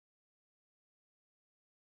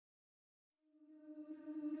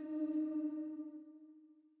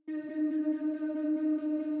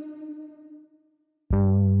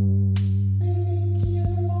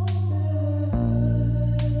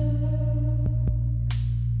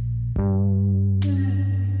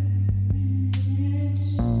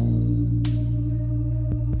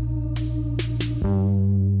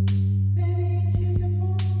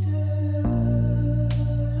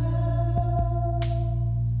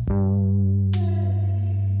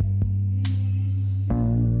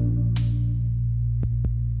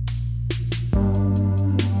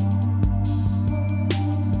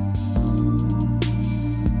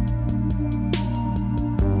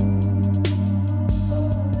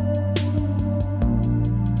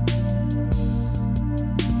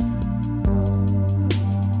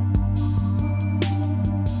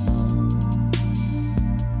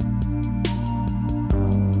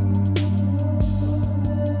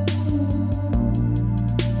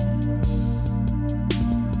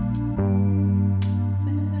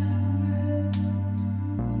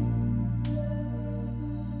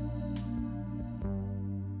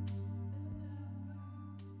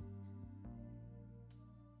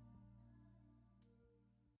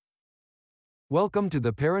Welcome to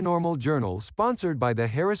the Paranormal Journal sponsored by the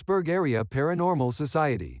Harrisburg Area Paranormal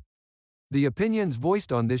Society. The opinions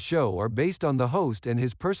voiced on this show are based on the host and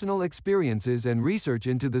his personal experiences and research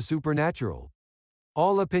into the supernatural.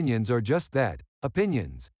 All opinions are just that,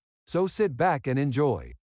 opinions. So sit back and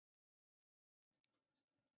enjoy.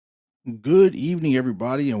 Good evening,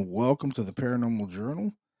 everybody, and welcome to the Paranormal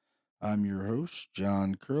Journal. I'm your host,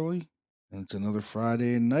 John Curley, and it's another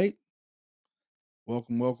Friday night.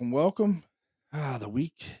 Welcome, welcome, welcome. The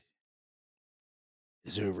week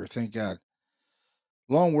is over. Thank God.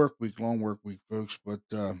 Long work week, folks. But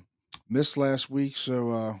missed last week,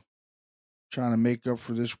 so trying to make up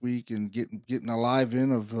for this week and getting a live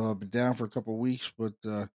in. I've been down for a couple of weeks, but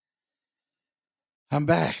I'm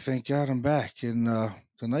back. Thank God, I'm back. And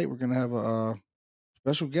tonight we're gonna have a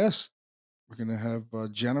special guest. We're going to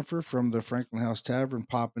have Jennifer from the Franklin House Tavern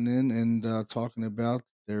popping in and talking about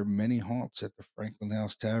their many haunts at the Franklin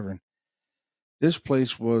House Tavern. This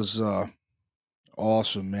place was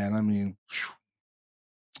awesome, man. I mean,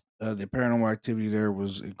 the paranormal activity there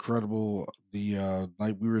was incredible. The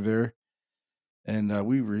night we were there, and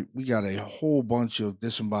we got a whole bunch of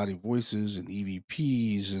disembodied voices and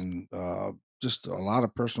EVPs and just a lot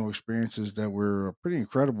of personal experiences that were pretty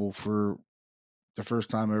incredible for the first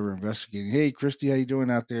time ever investigating. Hey, Christy, how you doing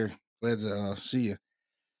out there? Glad to see you.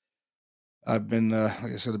 I've been,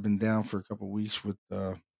 like I said, I've been down for a couple of weeks with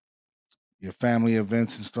family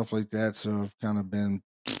events and stuff like that. So I've kind of been,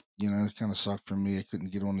 it kind of sucked for me. I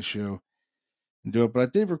couldn't get on the show and do it, but I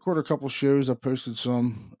did record a couple shows. I posted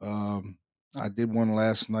some. I did one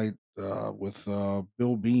last night with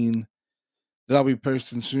Bill Bean that I'll be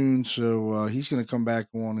posting soon. So he's going to come back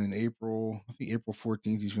on in April. I think April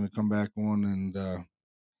 14th. He's going to come back on and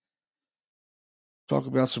talk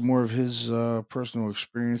about some more of his personal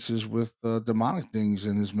experiences with demonic things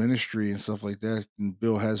in his ministry and stuff like that. And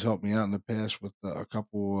Bill has helped me out in the past with a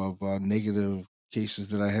couple of negative cases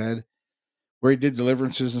that I had where he did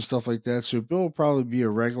deliverances and stuff like that. So Bill will probably be a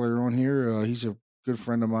regular on here. He's a good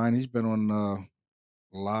friend of mine. He's been on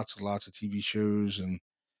lots and lots of TV shows, and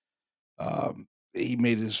he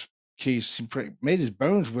made his case. Made his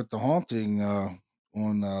bones with the haunting on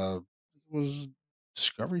it was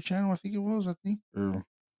Discovery Channel, I think it was. I think or one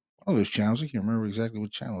of those channels. I can't remember exactly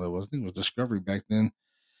what channel that was. I think it was Discovery back then.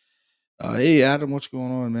 Hey, Adam, what's going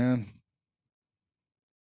on, man?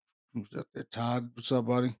 Who's up there? Todd, what's up,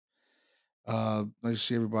 buddy? Nice to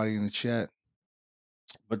see everybody in the chat.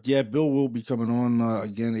 But yeah, Bill will be coming on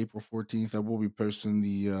again April 14th. I will be posting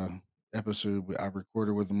the episode I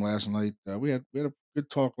recorded with him last night. We had a good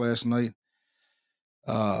talk last night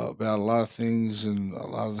about a lot of things and a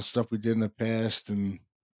lot of the stuff we did in the past, and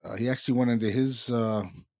he actually went into his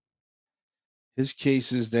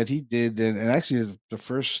cases that he did, and actually the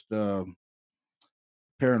first paranormal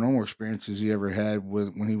experiences he ever had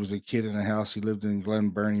with when he was a kid in a house he lived in Glen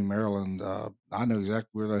Burnie, Maryland. I know exactly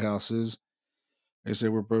where that house is. They say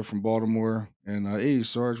we're both from Baltimore. And hey,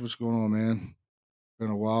 Sarge, what's going on, man? Been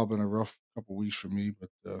a while, been a rough couple weeks for me, but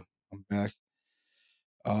I'm back.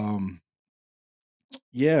 Um,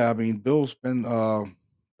 yeah, I mean, Bill's been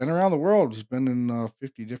around the world. He's been in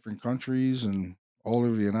 50 different countries and all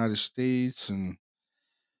over the United States, and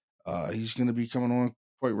he's going to be coming on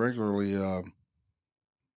quite regularly.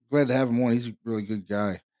 Glad to have him on. He's a really good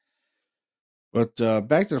guy. But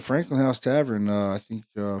back to the Franklin House Tavern. I think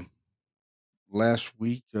last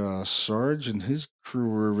week Sarge and his crew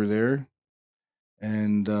were over there,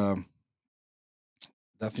 and I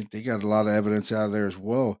think they got a lot of evidence out of there as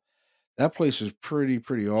well. That place is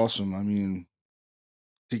pretty awesome. I mean,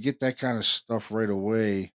 to get that kind of stuff right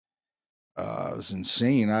away is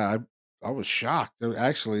insane. I was shocked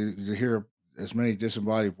actually to hear as many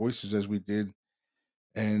disembodied voices as we did,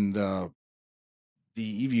 and the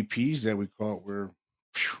EVPs that we caught were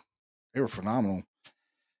phew, they were phenomenal.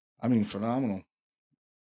 I mean, phenomenal.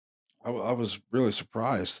 I was really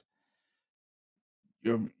surprised.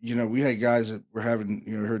 We had guys that were having,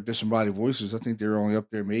 heard disembodied voices. I think they were only up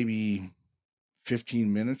there maybe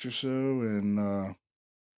 15 minutes or so, and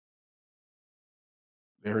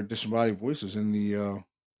they heard disembodied voices in the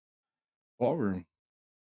ballroom.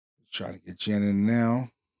 Trying to get Jen in now.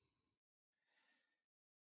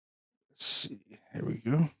 Let's see. Here we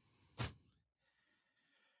go.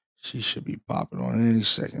 She should be popping on any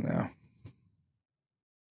second now.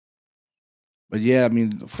 But yeah, I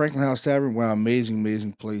mean, Franklin House Tavern, wow,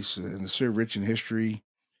 amazing place, and it's so rich in history.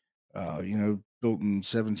 Built in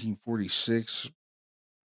 1746.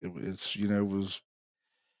 It was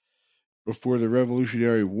before the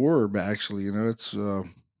Revolutionary War, but actually, it's I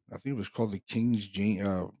think it was called the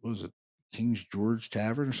what was it, King's George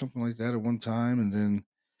Tavern or something like that at one time, and then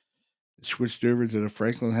Switched over to the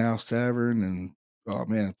Franklin House Tavern, and oh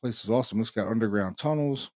man, the place is awesome. It's got underground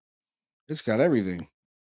tunnels. It's got everything.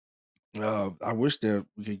 I wish that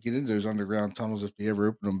we could get into those underground tunnels if they ever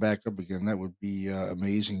open them back up again. That would be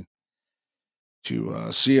amazing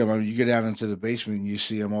to see them. I mean, you get down into the basement and you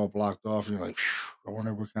see them all blocked off, and you're like, "Phew, I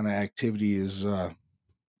wonder what kind of activity is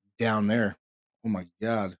down there." Oh my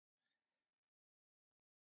god!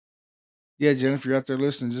 Yeah, Jen, if you're out there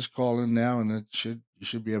listening, just call in now, and you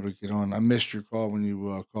should be able to get on. I missed your call when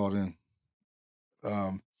you called in.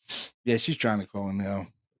 Um, yeah, she's trying to call in now.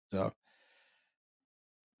 So,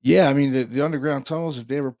 yeah, I mean the underground tunnels. If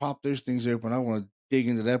they ever pop those things open, I want to dig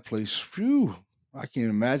into that place. Phew, I can't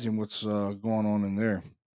imagine what's going on in there.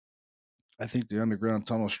 I think the underground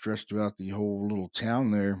tunnels stretch throughout the whole little town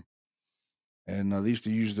there, and they used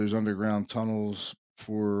to use those underground tunnels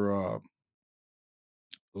for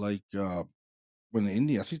like when the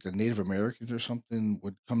Indian, I think the Native Americans or something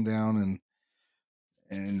would come down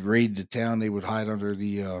and raid the town. They would hide under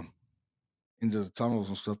the into the tunnels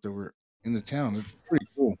and stuff that were in the town. It's pretty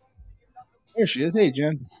cool. There she is. Hey,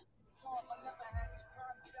 Jen.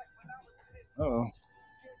 Oh,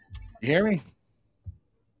 you hear me?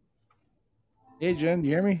 Hey, Jen,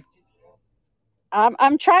 you hear me?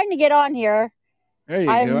 I'm trying to get on here. There you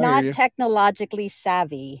go. I'm I hear not you. technologically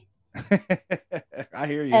savvy. I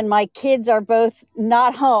hear you. And my kids are both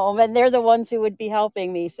not home, and they're the ones who would be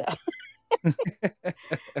helping me. So I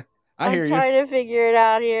I'm hear you. trying to figure it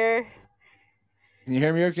out here. Can you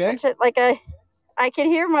hear me okay? It's like I can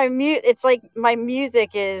hear my mute. It's like my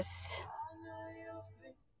music is.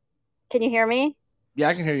 Can you hear me? Yeah,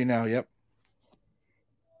 I can hear you now. Yep.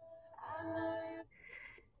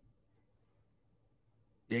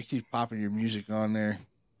 Yeah, keep popping your music on there.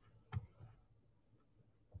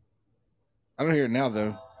 I don't hear it now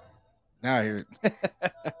though. Now I hear it.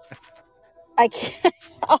 I can't.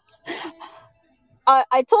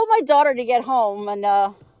 I told my daughter to get home, and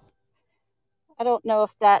I don't know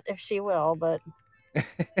if she will, but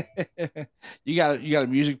You got a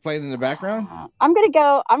music playing in the background? I'm gonna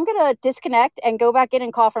go. I'm gonna disconnect and go back in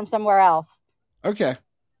and call from somewhere else. Okay.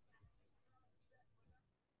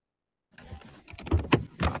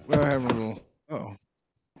 Well, I have a little. Oh,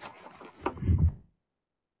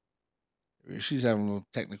 she's having a little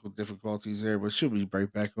technical difficulties there, but she'll be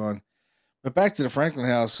right back on. But back to the Franklin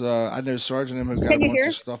House. I know Sergeant M got a Can you bunch hear?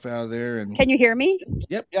 of stuff out of there, and Can you hear me?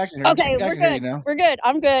 yep, yeah, I can hear you. Okay, Yeah, I we're can hear you good. now. We're good.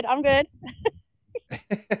 I'm good. I'm good.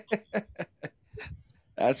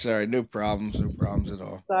 That's all right. No problems. No problems at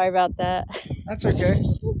all. Sorry about that. That's okay.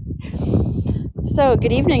 So,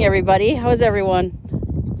 good evening, everybody. How's everyone?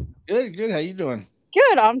 Good, good. How you doing?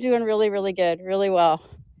 Good. I'm doing really, really good. Really well.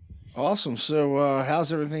 Awesome. So,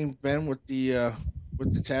 how's everything been with the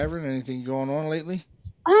tavern? Anything going on lately?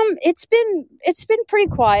 It's been pretty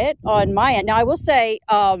quiet on my end. Now, I will say,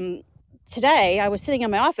 today I was sitting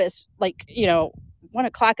in my office, like 1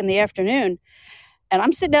 o'clock in the afternoon, and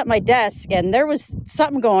I'm sitting at my desk, and there was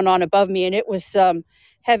something going on above me, and it was some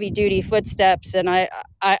heavy duty footsteps, and I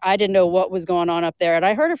didn't know what was going on up there, and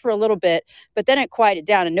I heard it for a little bit, but then it quieted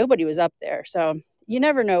down, and nobody was up there. So you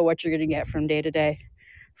never know what you're going to get from day to day,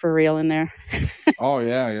 for real in there. Oh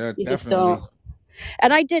yeah, yeah, You just definitely. don't.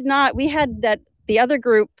 And I did not. We had the other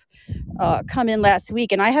group come in last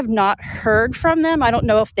week, and I have not heard from them. I don't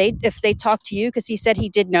know if they talked to you because he said he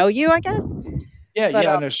did know you, I guess. Yeah, But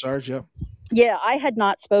yeah, I know Sarge. Yep. yeah, I had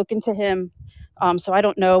not spoken to him, so I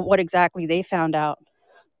don't know what exactly they found out.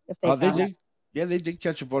 If they They found out, did. Yeah, they did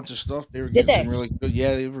catch a bunch of stuff. They were did getting they? some really good.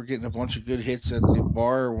 Yeah, they were getting a bunch of good hits at the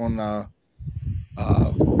bar when uh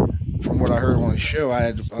from what I heard on the show. I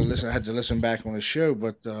had to listen back on the show,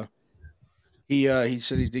 but he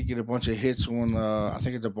said he did get a bunch of hits on I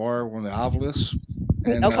think at the bar on the Ovilus,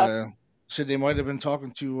 and Okay. said they might have been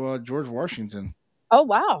talking to George Washington. Oh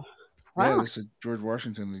wow, Yeah, wow. they said George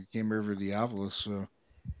Washington that came over to the Ovilus, so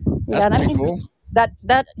Yeah, that's and I pretty mean cool.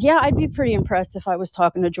 that yeah, I'd be pretty impressed if I was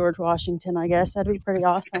talking to George Washington. I guess that'd be pretty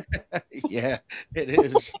awesome. Yeah, it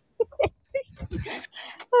is.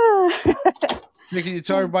 Hey, can you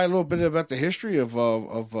tell everybody a little bit about the history of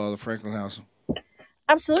the Franklin House?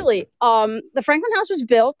 Absolutely. The Franklin House was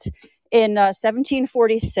built in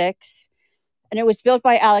 1746, and it was built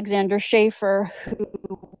by Alexander Schaefer, who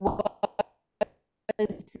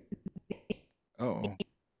was Oh,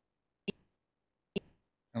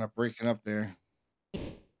 kind of breaking up there.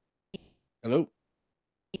 Hello.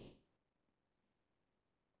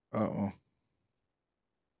 Oh,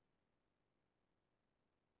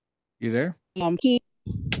 you there? he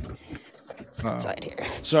Oh, inside here.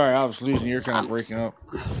 sorry, I was losing. You're kind of Um, breaking up.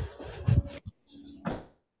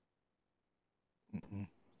 Mm-mm.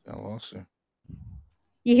 I lost you.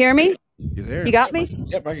 you hear me? You there? You got me?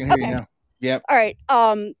 Yep, I can hear you Okay. now. Yep. All right.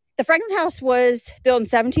 The Franklin House was built in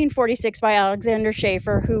 1746 by Alexander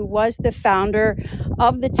Schaefer, who was the founder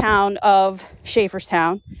of the town of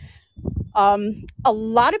Schaeferstown. A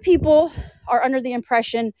lot of people are under the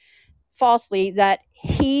impression, falsely, that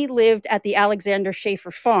he lived at the Alexander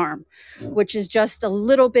Schaefer farm, which is just a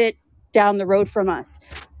little bit down the road from us.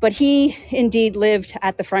 But he indeed lived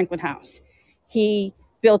at the Franklin House. He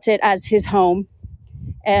built it as his home,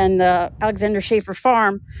 and the Alexander Schaefer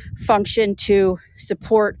farm functioned to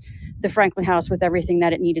support the Franklin House with everything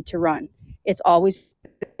that it needed to run. It's always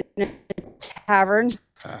been a tavern,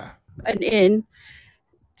 an inn,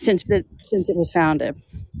 since it was founded.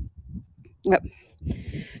 Yep.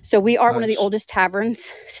 So we are one of the Nice. oldest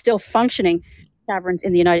taverns, still functioning taverns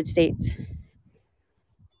in the United States.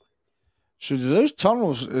 So do those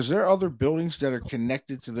tunnels, is there other buildings that are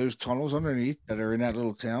connected to those tunnels underneath that are in that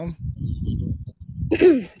little town?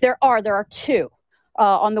 There are two.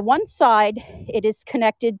 On the one side, it is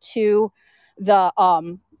connected to the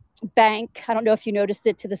bank. I don't know if you noticed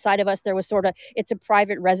it to the side of us. There was sort of, it's a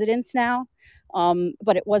private residence now,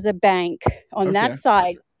 but it was a bank. On that Okay.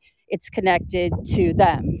 side, it's connected to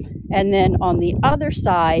them. And then on the other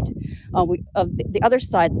side, the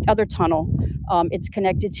other tunnel, it's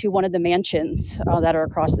connected to one of the mansions that are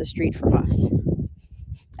across the street from us.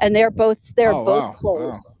 And they're both Wow.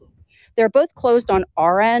 closed. They're both closed on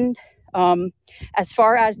our end. As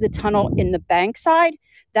far as the tunnel in the bank side,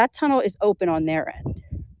 that tunnel is open on their end.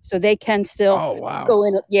 So they can still Wow. go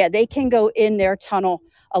in. Yeah, they can go in their tunnel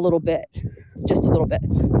a little bit, just a little bit.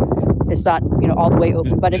 It's not, all the way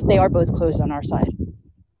open, but they are both closed on our side.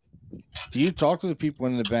 Do you talk to the people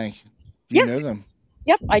in the bank? Do you know them?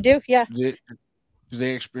 Yep, I do. Yeah. Do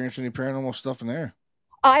they experience any paranormal stuff in there?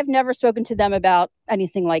 I've never spoken to them about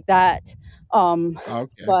anything like that.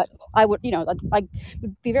 Okay. But I would, it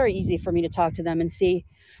would be very easy for me to talk to them and see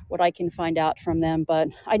what I can find out from them. But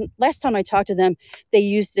last time I talked to them, they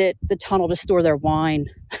used the tunnel to store their wine.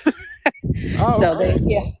 So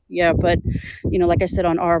Okay. yeah. But like I said,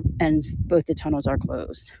 on our ends, both the tunnels are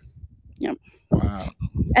closed. Yep. Wow.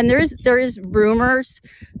 And there is rumors.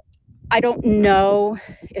 I don't know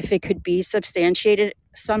if it could be substantiated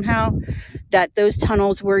somehow that those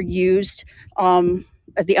tunnels were used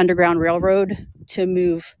as the Underground Railroad to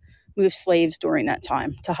move slaves during that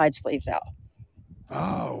time, to hide slaves out.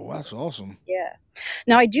 Oh, that's awesome. Yeah.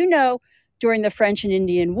 Now I do know during the French and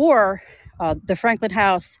Indian War, the Franklin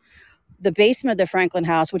House, the basement of the Franklin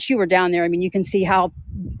House, which you were down there. I mean, you can see how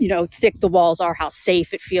thick the walls are, how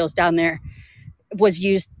safe it feels down there. Was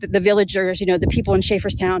used. The villagers, the people in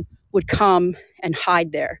Schaeferstown would come and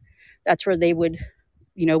hide there. That's where they would,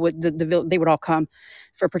 they would all come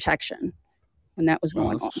for protection when that was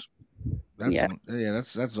going on.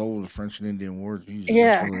 That's old. The French and Indian War. Jesus,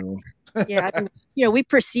 Yeah. that's really old. Yeah. I mean, we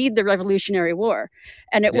precede the Revolutionary War,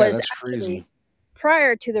 and it was that's actually crazy.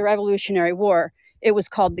 prior to the Revolutionary War. It was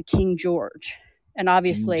called the King George, and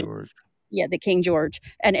obviously, King George. Yeah, the King George.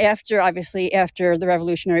 And after the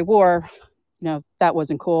Revolutionary War, that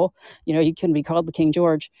wasn't cool. You couldn't be called the King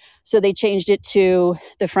George. So they changed it to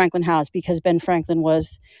the Franklin House because Ben Franklin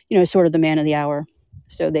was, sort of the man of the hour.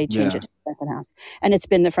 So they changed it to the Franklin House. And it's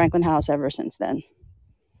been the Franklin House ever since then.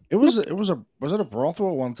 Was it a brothel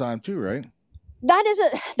at one time too, right?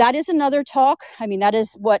 That is another talk. I mean, that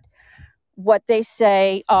is what they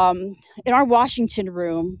say. In our Washington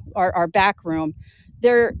room, our back room,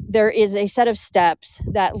 there is a set of steps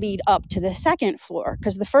that lead up to the second floor,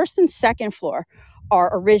 because the first and second floor are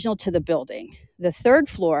original to the building. The third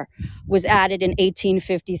floor was added in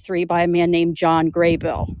 1853 by a man named John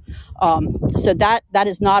Graybill. So that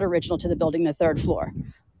is not original to the building, the third floor.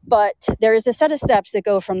 But there is a set of steps that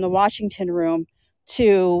go from the Washington room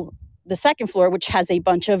to the second floor, which has a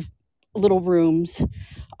bunch of little rooms.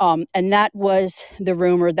 And that was the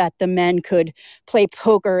rumor that the men could play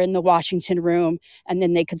poker in the Washington room, and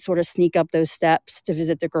then they could sort of sneak up those steps to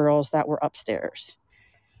visit the girls that were upstairs.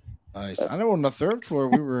 Nice. I know on the third floor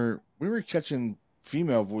we were catching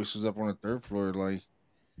female voices up on the third floor. Like,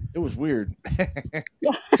 it was weird.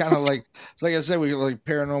 Kind of like I said, we got like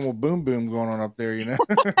paranormal boom boom going on up there,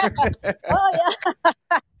 Oh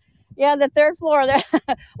yeah. Yeah, the third floor there.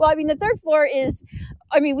 Well, I mean, the third floor is,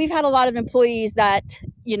 we've had a lot of employees that,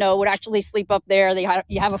 would actually sleep up there.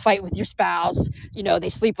 You have a fight with your spouse, they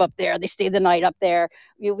sleep up there, they stay the night up there.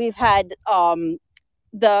 We've had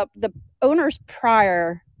the owners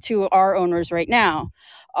prior to our owners right now.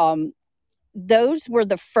 Those were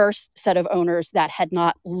the first set of owners that had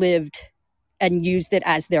not lived and used it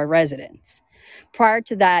as their residence. Prior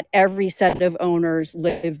to that, every set of owners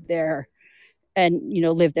lived there and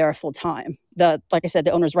lived there full time. Like I said,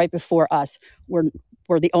 the owners right before us were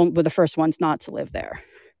the first ones not to live there.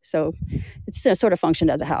 So it's sort of functioned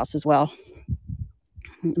as a house as well.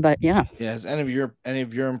 But yeah, Yeah, has any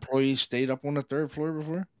of your employees stayed up on the third floor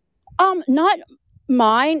before? not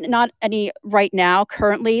mine, not any right now.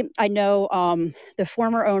 Currently, I know the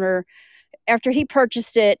former owner, after he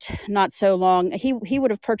purchased it not so long, he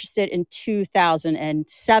would have purchased it in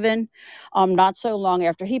 2007. Not so long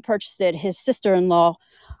after he purchased it, his sister-in-law,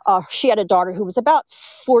 she had a daughter who was about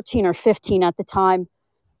 14 or 15 at the time.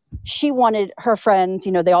 She wanted her friends,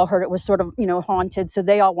 they all heard it was sort of, haunted, so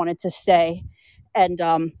they all wanted to stay. And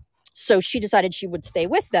so she decided she would stay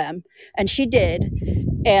with them, and she did.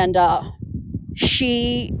 And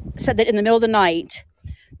she said that in the middle of the night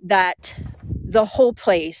that the whole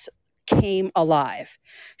place came alive.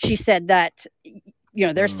 She said that,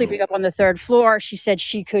 they're Mm. sleeping up on the third floor. She said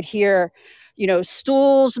she could hear,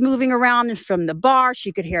 stools moving around from the bar.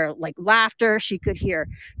 She could hear like laughter. She could hear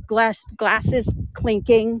glasses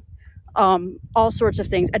clinking, all sorts of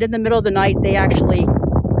things. And in the middle of the night, they actually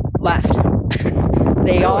left.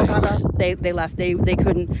 They all Really? got up. They left. They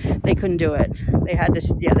couldn't do it. They had to.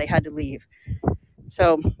 Yeah, they had to leave.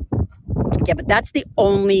 So yeah, but that's the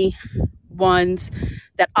only ones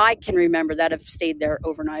that I can remember that have stayed there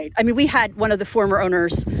overnight. I mean, we had one of the former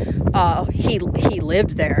owners. He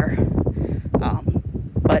lived there,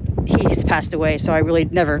 but he's passed away. So I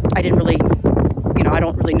didn't really, I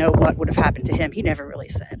don't really know what would have happened to him. He never really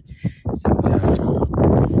said. So,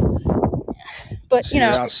 but So you're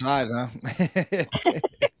outside, huh?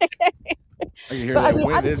 I can hear but I that mean,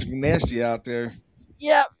 wind. It's nasty out there.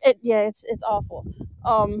 yeah, it's awful.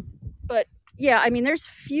 But yeah, I mean, there's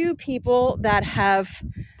few people that have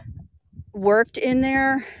worked in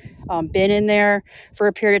there, been in there for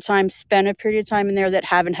a period of time, spent a period of time in there that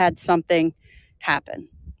haven't had something happen.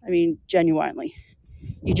 I mean, genuinely,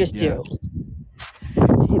 you just Yeah. do.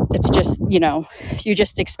 It's just, you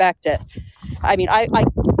just expect it. I mean, I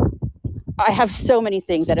have so many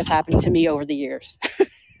things that have happened to me over the years.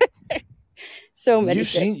 So And many you've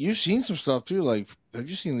things. seen you've seen some stuff too. Like,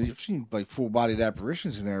 you've seen like full bodied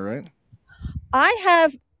apparitions in there, right? I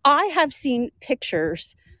have seen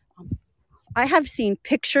pictures. I have seen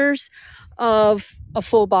pictures of a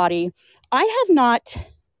full body. I have not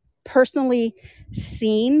personally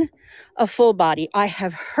seen a full body. I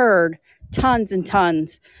have heard tons and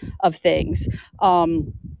tons of things.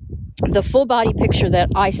 The full body picture that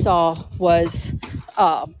I saw was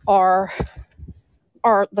our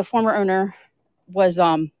the former owner was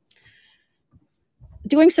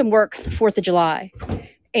doing some work the 4th of July,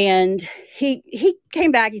 and he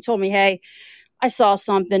came back. He told me, "Hey, I saw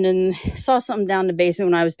something down the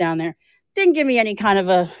basement when I was down there." Didn't give me any kind of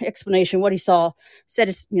a explanation what he saw. Said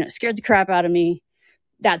it, scared the crap out of me.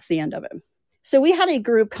 That's the end of it. So we had a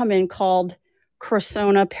group come in called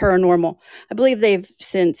Crosona Paranormal. I believe they've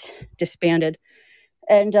since disbanded.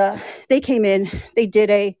 And they came in, they did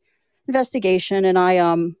a investigation, and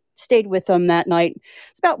I stayed with them that night.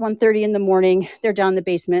 It's about 1:30 in the morning. They're down in the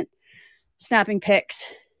basement snapping pics.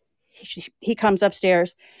 He comes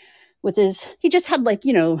upstairs with he just had like,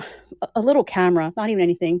 a little camera, not even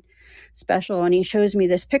anything special. And he shows me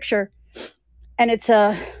this picture, and it's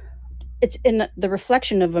in the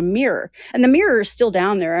reflection of a mirror, and the mirror is still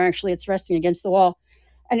down there. Actually, it's resting against the wall,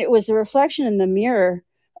 and it was a reflection in the mirror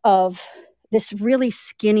of this really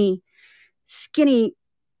skinny,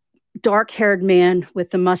 dark-haired man with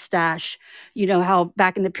the mustache. You know how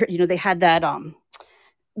back in the they had that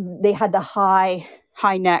they had the high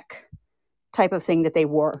neck type of thing that they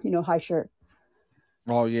wore. High shirt,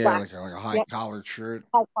 Oh yeah, black, like a high yep, collared shirt.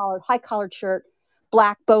 high collared shirt,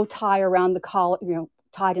 black bow tie around the collar,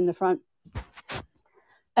 tied in the front.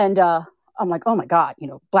 And I'm like, oh my God,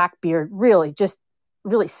 black beard, really, just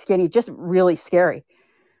really skinny, just really scary.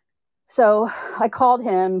 So I called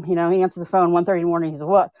him, he answers the phone 1:30 in the morning. He said,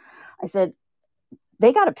 what? I said,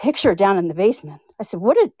 they got a picture down in the basement. I said,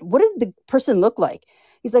 what did the person look like?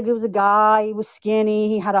 He's like, it was a guy, he was skinny,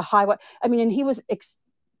 he had a I mean, and he was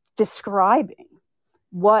describing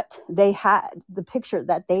what they had, the picture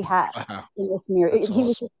that they had Wow, in this mirror. that's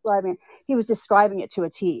awesome. He was describing it to a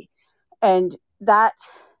T. And that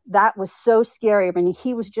was so scary. I mean,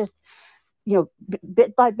 he was just,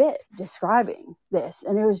 bit by bit describing this,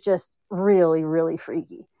 and it was just really, really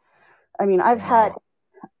freaky. I mean, Wow.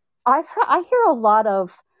 I hear a lot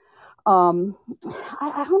of, I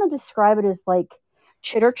want to describe it as like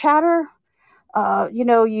chitter chatter.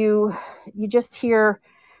 You just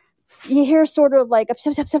you hear sort of like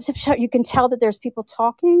you can tell that there's people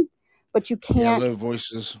talking, but you Yeah, can't. low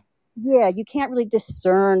voices. Yeah, you can't really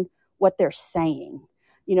discern what they're saying.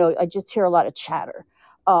 I just hear a lot of chatter.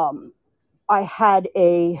 Um, I had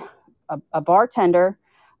a bartender.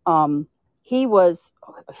 Um, he was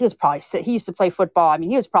probably he used to play football. I mean,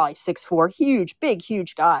 he was probably 6'4", huge, big,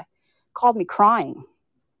 huge guy. Called me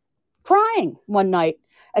crying one night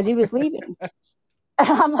as he was leaving. And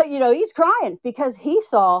I'm like, he's crying because he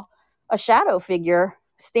saw a shadow figure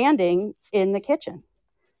standing in the kitchen,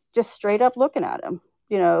 just straight up looking at him.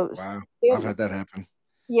 Wow, I've Standing. had that happen.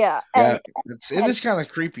 Yeah, Yeah, it and is kind of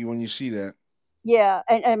creepy when you see that. yeah,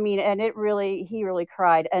 and I mean, and he really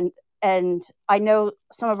cried, and I know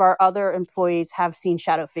some of our other employees have seen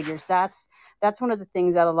shadow figures. That's one of the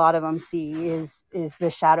things that a lot of them see is the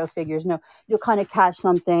shadow figures. You'll kind of catch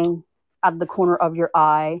something out of the corner of your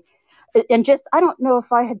eye, and just I don't know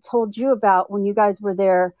if I had told you about when you guys were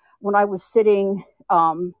there when I was sitting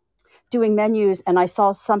doing menus and I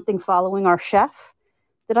saw something following our chef.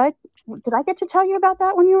 Did I did I get to tell you about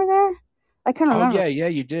that when you were there? I couldn't Oh remember. yeah, yeah,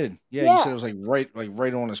 you did. Yeah, you Yeah. said it was like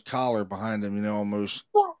right on his collar behind him. Almost.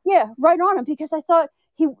 Yeah, yeah, right on him because I thought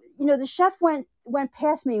the chef went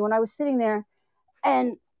past me when I was sitting there,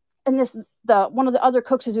 and this the one of the other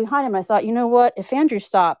cooks was behind him. I thought, you know what? If Andrew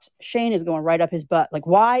stops, Shane is going right up his butt. Like,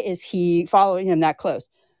 why is he following him that close?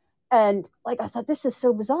 And like, I thought this is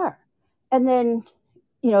so bizarre. And then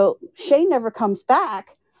Shane never comes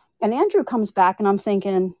back, and Andrew comes back, and I'm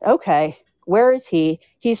thinking, okay, where is he?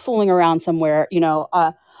 He's fooling around somewhere.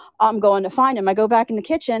 I'm going to find him. I go back in the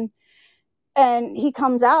kitchen and he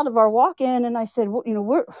comes out of our walk-in, and I said, well,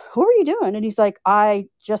 who are you doing? And he's like, I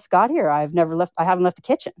just got here. I haven't left the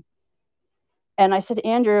kitchen. And I said,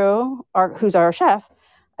 Andrew, who's our chef,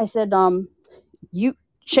 I said, you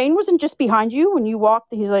Shane wasn't just behind you when you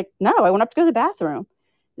walked. He's like, no, I went up to go to the bathroom.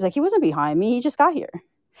 He's like, he wasn't behind me. He just got here.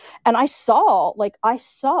 And I saw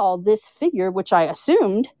this figure, which I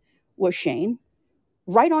assumed was Shane,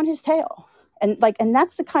 right on his tail. And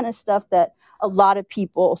that's the kind of stuff that a lot of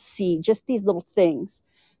people see, just these little things,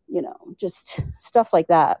 just stuff like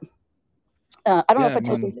that. I don't know if Yeah, I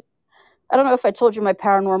told you man. I don't know if I told you my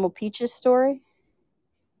paranormal peaches story.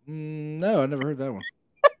 No, I never heard that one.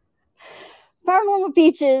 Paranormal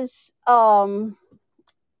peaches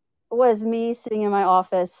was me sitting in my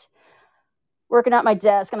office working at my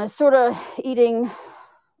desk, and I was sort of eating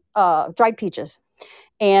dried peaches.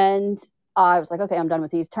 And I was like, okay, I'm done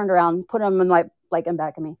with these. Turned around, put them in my like in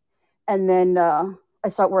back of me, and then I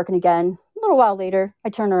start working again. A little while later, I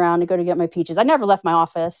turn around to go to get my peaches. I never left my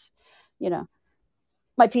office. You know,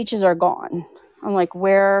 my peaches are gone. I'm like,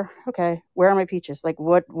 where? Okay, where are my peaches? Like,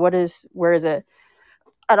 what is? Where is it?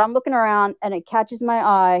 And I'm looking around, and it catches my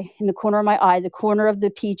eye in the corner of my eye. The corner of the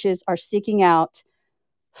peaches are sticking out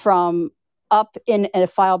from up in a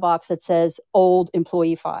file box that says old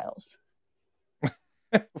employee files.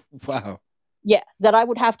 Wow. Yeah, that I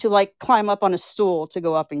would have to like climb up on a stool to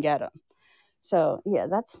go up and get them. So yeah,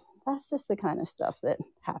 that's just the kind of stuff that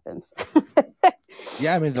happens.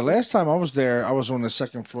 Yeah, I mean, the last time I was there, I was on the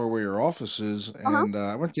second floor where your office is, Uh-huh. and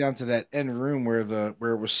I went down to that end room where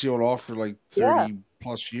it was sealed off for like Yeah.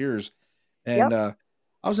 30+ years, and Yep.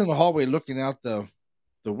 I was in the hallway looking out the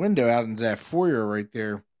window out into that foyer right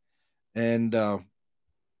there, and I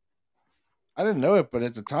didn't know it, but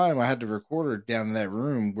at the time I had the recorder down in that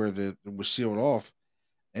room where it was sealed off,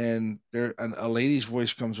 and a lady's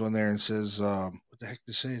voice comes on there and says, "What the heck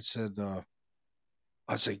did it say?" It said,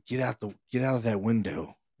 "I said get out of that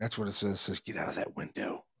window." That's what it says. It says, "Get out of that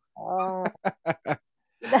window." Uh,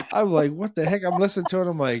 I'm like, "What the heck?" I'm listening to it.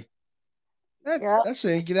 I'm like, yeah. that's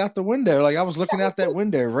saying get out the window." Like I was looking out that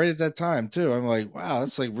window right at that time too. I'm like, "Wow,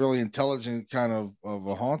 that's like really intelligent kind of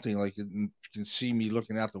a haunting. Like it can see me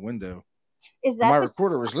looking out the window." Is And my that the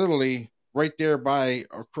recorder was literally right there by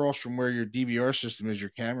across from where your DVR system is,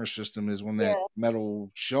 your camera system is on that yeah? metal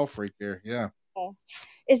shelf right there. Yeah. Okay.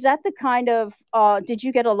 Is that the kind of did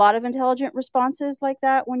you get a lot of intelligent responses like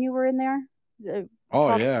that when you were in there? Uh, Oh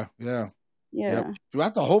Probably. yeah, yeah. Yep. Yeah.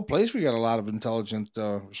 Throughout the whole place, we got a lot of intelligent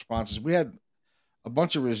responses. We had a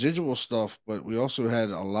bunch of residual stuff, but we also had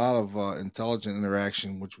a lot of intelligent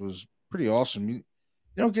interaction, which was pretty awesome. You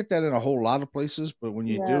don't get that in a whole lot of places, but when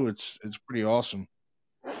you Yeah. do, it's pretty awesome.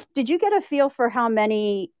 Did you get a feel for how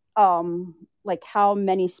many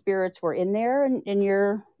spirits were in there in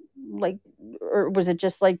your like or was it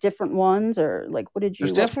just like different ones or like what did There's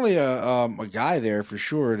you what definitely a guy there for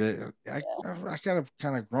sure. That I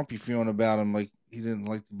kind of grumpy feeling about him, like he didn't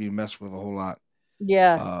like to be messed with a whole lot,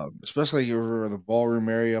 Yeah. especially over the ballroom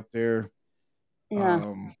area up there. Yeah.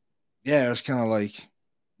 Um, yeah, it was kind of like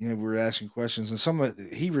we were asking questions,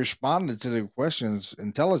 and he responded to the questions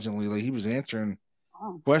intelligently, like he was answering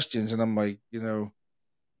Oh, questions, and I'm like,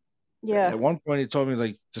 yeah. at one point he told me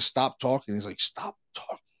like to stop talking. He's like, "Stop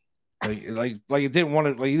talking." like it didn't want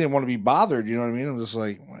to, like, you didn't want to be bothered. You know what I mean? I'm just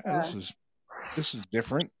like, wow, Yeah. this is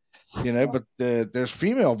different. But there's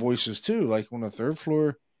female voices too. Like on the third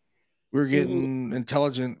floor, we were Mhm. getting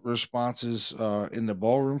intelligent responses in the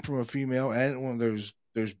ballroom from a female, and one of those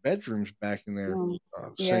bedrooms back in there Nice.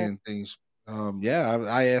 Yeah. saying things. Yeah,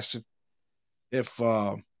 I asked if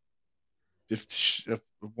uh, if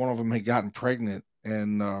one of them had gotten pregnant,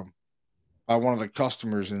 and by one of the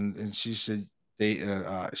customers, and she said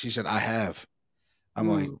she said I have. I'm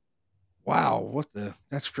like, Mm. wow, what the?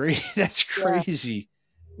 That's crazy. That's Yeah. crazy.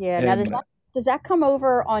 Yeah. Now And does that come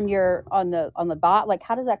over on your on the bot? Like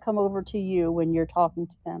how does that come over to you when you're talking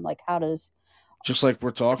to them? Like how does just like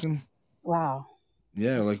we're talking, wow.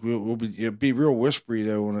 yeah, like we'll be, it'll be real whispery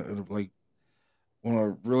though, like on a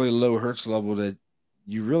really low hertz level that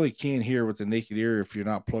you really can't hear with the naked ear if you're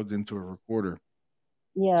not plugged into a recorder.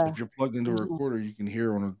 Yeah. If you're plugged into a Mhm. recorder, you can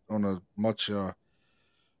hear on a much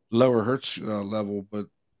lower hertz level. But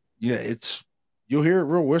yeah, it's you'll hear it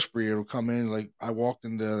real whispery. It'll come in like I walked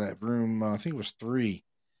into that room. I think it was three.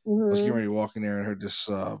 I was getting Mhm. ready to walk in there and heard this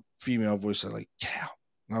female voice that like get out.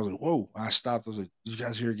 And I was like, whoa! I stopped. I was like, did you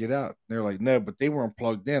guys hear get out? And they're like, no, but they weren't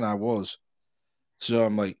plugged in. I was. So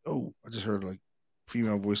I'm like, oh, I just heard like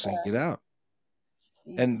female voice saying get out.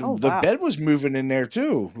 Yeah. Oh And the wow. bed was moving in there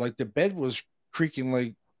too. Like the bed was creaking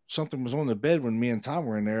like something was on the bed when me and Tom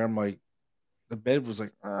were in there. I'm like, the bed was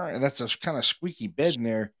like, and that's a kind of squeaky bed in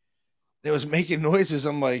there. It was making noises.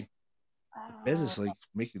 I'm like, the bed is like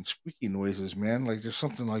making squeaky noises, man. Like there's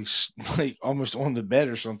something like like almost on the bed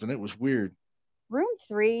or something. It was weird. Room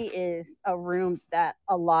 3 is a room that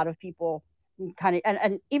a lot of people kind of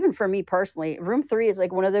and even for me personally, room 3 is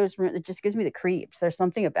like one of those rooms that just gives me the creeps. There's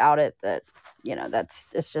something about it that, that's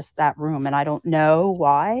it's just that room and I don't know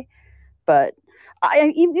why, but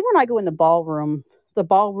even when I go in the ballroom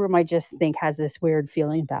I just think has this weird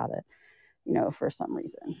feeling about it, for some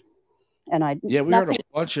reason. And I Yeah, we heard a nothing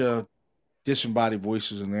bunch of disembodied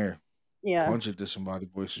voices in there. yeah. Bunch of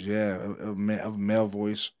disembodied voices. Yeah, of male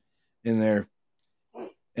voice in there.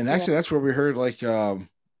 And Yeah. actually, that's where we heard like a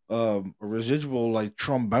residual like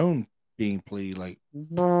trombone being played. Like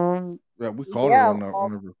yeah, we caught it Yeah, on the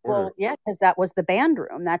recorder. well, yeah, because that was the band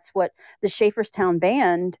room. That's what the Schaeferstown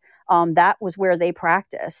band, that was where they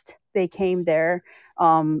practiced. They came there,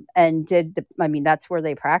 and I mean, that's where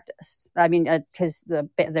they practiced. I mean, because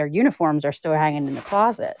their uniforms are still hanging in the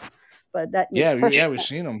closet. But that makes Yeah, perfect we've sense.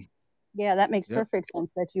 seen them. Yeah, that makes Yep. perfect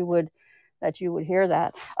sense that you would hear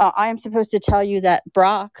that. I am supposed to tell you that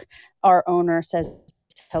Brock, our owner, says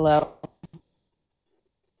hello.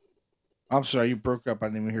 I'm sorry, you broke up. I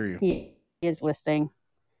didn't even hear you. He is listening.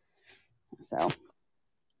 So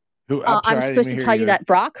Who? I'm I'm sorry, I didn't supposed even to hear tell you you. that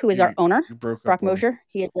Brock, who is our owner, You broke up Brock on me. Mosier,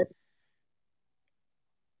 he is listening.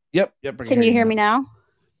 Yep, yep, I can Can hear you you hear now. me now?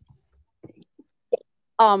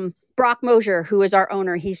 Brock Mosier, who is our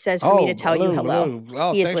owner, he says for me to Oh, tell you hello, hello. hello.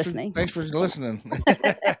 Oh, He is listening. thanks for listening.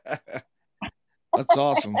 That's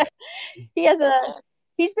awesome. He has a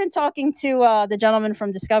he's been talking to the gentleman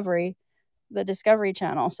from Discovery, the Discovery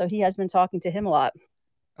Channel. So he has been talking to him a lot.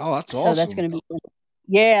 Oh, that's So that's awesome. going to be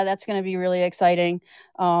yeah, that's going to be really exciting.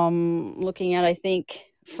 Looking at I think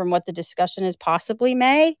from what the discussion is, possibly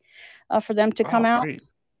May, for them to come Oh, out. great.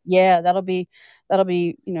 Yeah, that'll be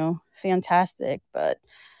fantastic. But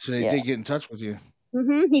So they yeah, did get in touch with you.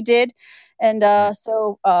 he did, and Right.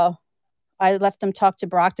 so I left him talk to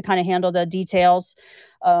Brock to kind of handle the details,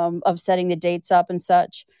 of setting the dates up and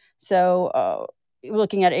such. So we're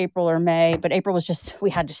looking at April or May, but April was just we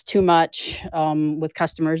had just too much, with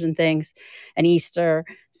customers and things, and Easter.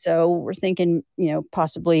 So we're thinking,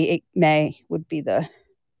 possibly May would be the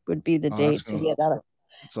Oh, that's date. So gonna yeah,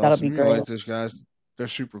 that's that'll be awesome. You great. like those guys? They're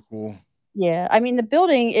super cool. Yeah, I mean the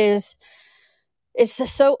building is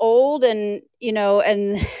so old, and you know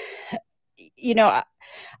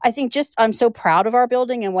I think just I'm so proud of our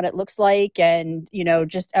building and what it looks like, and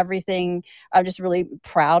just everything. I'm just really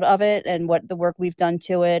proud of it and what the work we've done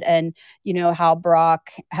to it, and how Brock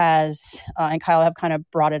has and Kyle have kind of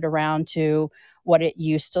brought it around to what it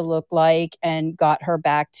used to look like and got her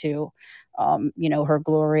back to her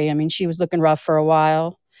glory. I mean, she was looking rough for a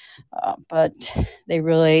while, but they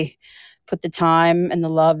really put the time and the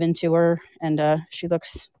love into her, and she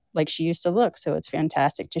looks like she used to look. So it's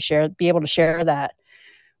fantastic to be able to share that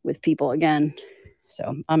with people again.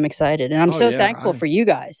 So I'm excited, and I'm Oh so yeah, thankful for you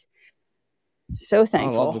guys. So I love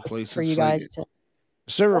thankful the place. for you It's like guys to.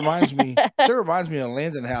 so reminds me of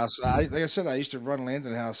Landon House. Like I said, I used to run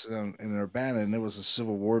Landon House in Urbana, and it was a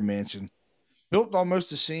Civil War mansion built almost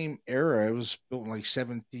the same era. It was built in like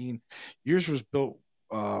 17. Yours was built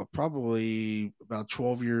probably about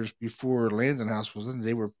 12 years before Landon House was in.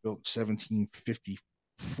 They were built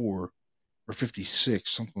 1754 or 56,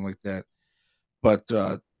 something like that. But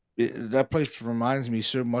that place reminds me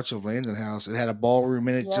so much of Landon House. It had a ballroom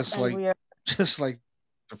in it, Yep, just and like we are. just like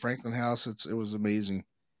the Franklin House. It was amazing.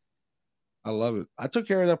 I love it. I took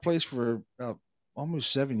care of that place for about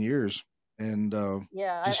almost 7 years, and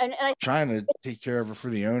Yeah, just and I trying to it's, take care of it for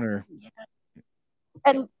the owner.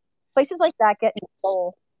 and places like that get in your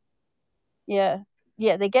soul. Yeah,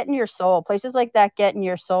 yeah, they get in your soul. Places like that get in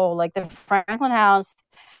your soul. Like the Franklin House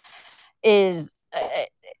is,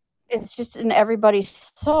 it's just in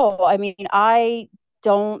everybody's soul. I mean, I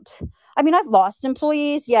don't. I mean, I've lost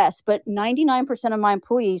employees, yes, but 99% of my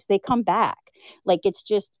employees, they come back. Like it's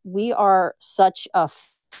just we are such a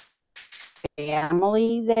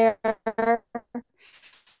family there,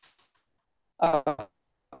 a,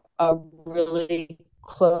 a really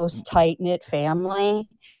close, tight knit family,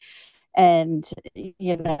 and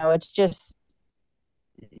it's just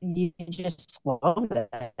you just love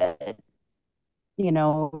it. You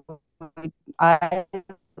know, I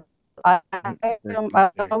I Oh, I, breaking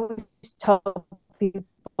up I there. always tell people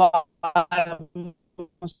I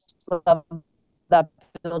almost love that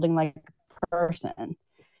building like a person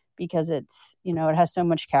because it has so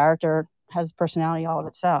much character, has personality all of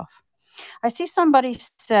itself. I see somebody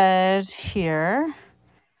said here,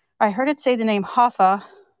 I heard it say the name Hoffa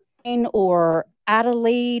or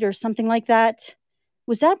Adelaide or something like that.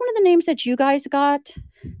 Was that one of the names that you guys got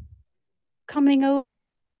coming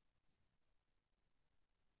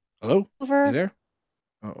Hello, you over? there?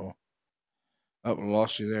 Uh-oh. Oh, we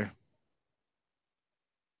lost you there.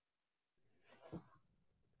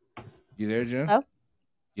 You there, Jen? Oh,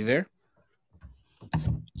 You there?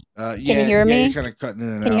 can you Yeah, hear yeah, you're me? kind of cutting in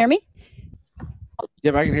and Can you hear out. me?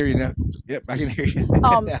 Yep, I can hear you now. Yep, I can hear you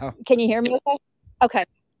Um, now. can you hear me okay? Okay.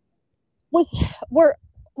 Was were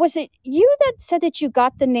was it you that said that you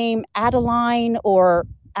got the name Adeline or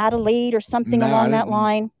Adelaide or something No, I along that didn't.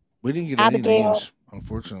 line? We didn't get any Abigail, names,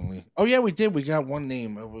 unfortunately. Oh yeah, we did. We got one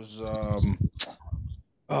name. It was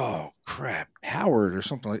oh crap, Howard or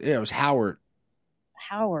something like. Yeah, it was Howard.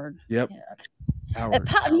 Howard. Yep, Yeah. Howard.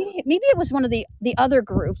 Maybe it was one of the other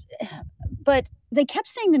groups, but they kept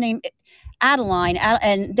saying the name Adeline,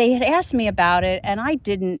 and they had asked me about it, and I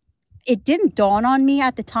didn't. It didn't dawn on me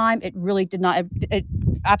at the time. It really did not. It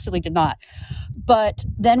absolutely did not. But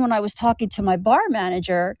then when I was talking to my bar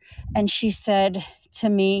manager, and she said to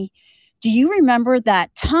me, "Do you remember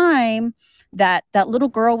that time that little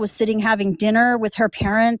girl was sitting having dinner with her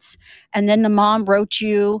parents, and then the mom wrote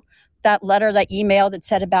you that letter, that email that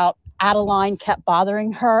said about Adeline kept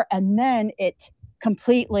bothering her, and then it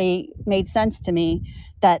completely made sense to me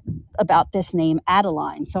that about this name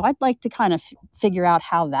Adeline. So I'd like to kind of figure out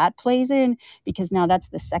how that plays in because now that's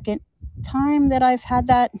the second time that I've had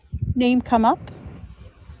that name come up.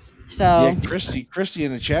 Yeah, So Christy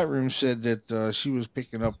in the chat room said that she was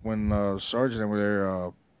picking up when Sergeant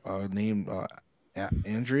over there named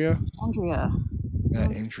Andrea. Andrea,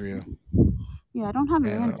 Andrea. yeah, I don't have an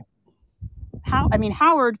And Andrea. How? I mean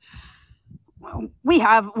Howard. We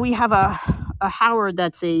have a Howard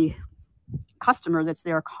that's a customer that's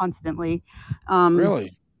there constantly. Um,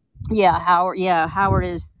 really, yeah, Howard. Yeah, Howard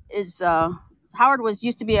is Howard was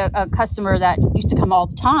used to be a customer that used to come all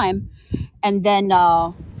the time, and then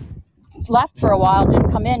left for a while,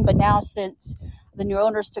 didn't come in. But now since the new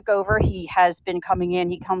owners took over, he has been coming in.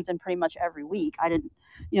 He comes in pretty much every week. I didn't,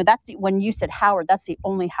 that's when you said Howard, that's the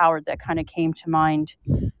only Howard that kind of came to mind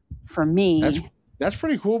for that's me. that's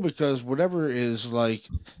pretty cool because whatever is like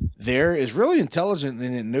there is really intelligent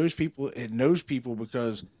and it knows people. It knows people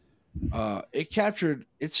because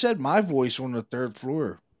it said my voice on the third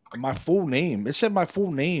floor, my full name. It said my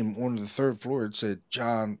full name on the third floor. It said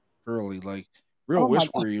John Curley, like real Oh my god.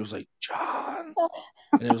 whispery. It was like John,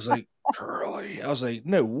 and it was like Curly. I was like,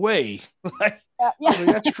 no way. Like I Yeah. was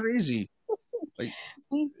like, that's crazy. Like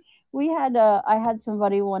we we had I had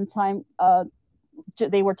somebody one time,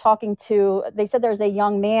 they were talking to, they said there's a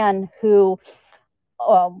young man who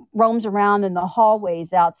roams around in the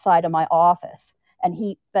hallways outside of my office,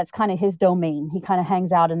 and that's kind of his domain. He kind of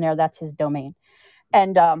hangs out in there. That's his domain.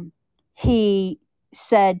 And he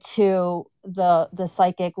said to the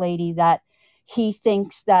psychic lady that he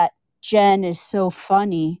thinks that Jen is so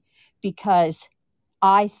funny because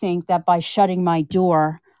I think that by shutting my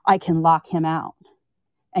door I can lock him out,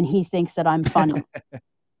 and he thinks that I'm funny.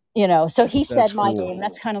 So he said that's my cool. name.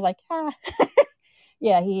 That's kind of like,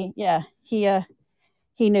 yeah, he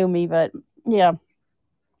knew me. But yeah,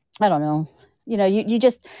 I don't know. You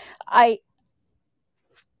just, I,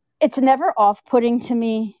 it's never off putting to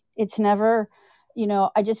me. It's never.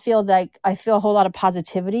 I just feel like I feel a whole lot of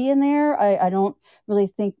positivity in there. I don't really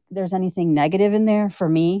think there's anything negative in there for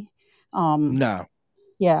me. Um, No.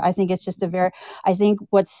 yeah, I think it's just I think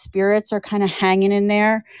what spirits are kind of hanging in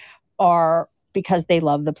there are because they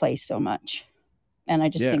love the place so much. And I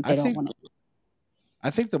just Yeah, think they don't want to. I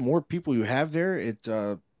think the more people you have there,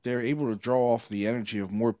 they're able to draw off the energy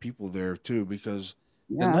of more people there too. Because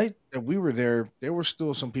the Yeah, night that we were there were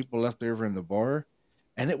still some people left over in the bar,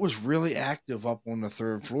 and it was really active up on the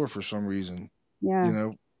third floor for some reason. You yeah,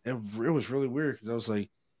 know, it was really weird because I was like,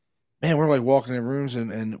 man, we're like walking in rooms,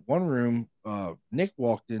 and one room, Nick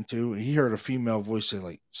walked into, and he heard a female voice say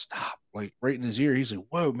like, "Stop!" Like right in his ear. He's like,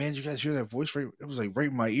 "Whoa, man, did you guys hear that voice? Right, it was like right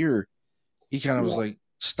in my ear." He kind of was yeah. like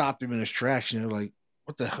stopped him in his tracks, like,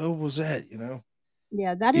 "What the hell was that?"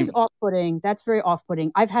 Yeah, that is He, off-putting. That's very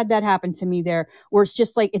off-putting. I've had that happen to me there where it's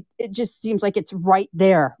just like it just seems like it's right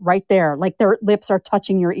there, right there. Like their lips are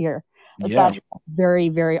touching your ear. Like yeah, that's very,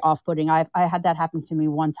 very off-putting. I had that happen to me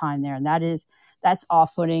one time there, and that's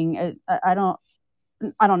off-putting. I don't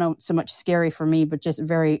know so much scary for me, but just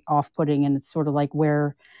very off-putting. And it's sort of like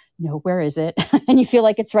where is it? And you feel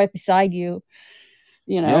like it's right beside you,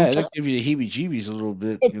 you yeah, know. it'll give you the heebie-jeebies a little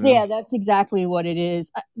bit. It's yeah, that's exactly what it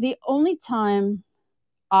is. The only time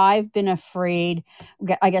I've been afraid,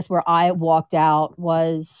 I guess, where I walked out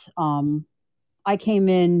was I came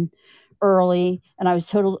in early and I was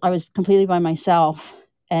completely by myself.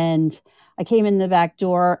 And I came in the back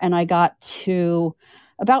door and I got to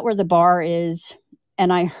about where the bar is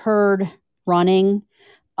and I heard running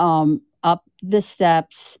up the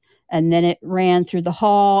steps, and then it ran through the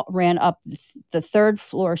hall, ran up the third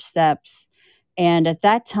floor steps. And at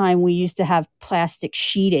that time, we used to have plastic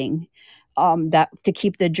sheeting that to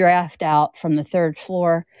keep the draft out from the third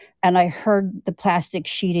floor. And I heard the plastic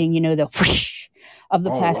sheeting, the whoosh of the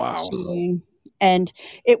Oh plastic wow, sheeting. And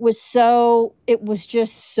it was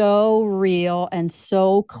just so real and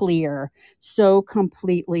so clear, so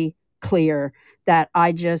completely clear that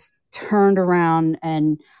I just turned around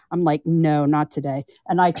and I'm like, no, not today.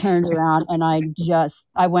 And I turned around and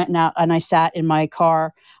I went out and I sat in my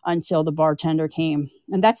car until the bartender came.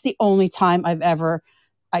 And that's the only time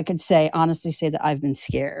I could honestly say that I've been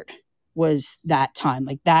scared was that time.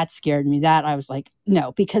 Like that scared me. That I was like,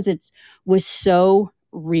 no, because was so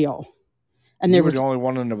real. And and you there were the was, only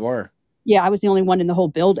one in the bar. yeah, I was the only one in the whole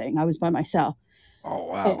building. I was by myself. Oh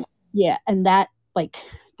And wow, yeah, and like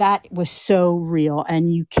that was so real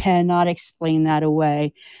and you cannot explain that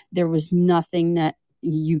away. There was nothing that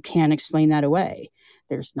you can explain that away.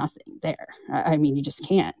 There's nothing there. I mean, you just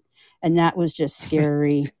can't. And that was just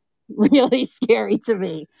scary, really scary to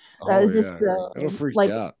me. That oh was just yeah, it'll freak you like,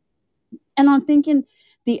 out. and I'm thinking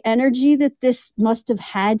the energy that this must have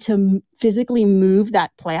had to physically move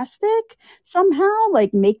that plastic somehow,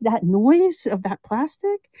 like make that noise of that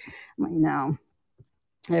plastic. I'm like, no,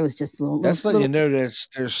 it was just a That's letting you little. know that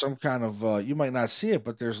there's some kind of you might not see it,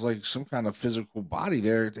 but there's like some kind of physical body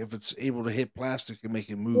there if it's able to hit plastic and make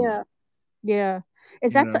it move. Yeah, yeah. You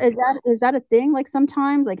know. Is that a thing? Like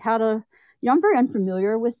sometimes, like how to, I'm very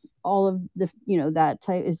unfamiliar with all of that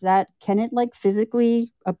type. Is that can it like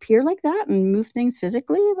physically appear like that and move things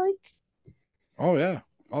physically? Like, Oh yeah.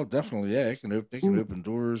 Oh definitely. Yeah. They can mm, open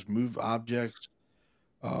doors, move objects,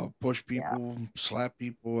 push yeah, people, slap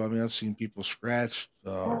people. I mean, I've seen people scratched.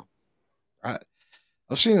 I,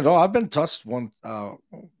 I've seen it all. I've been touched once or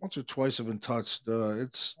twice. I've been touched.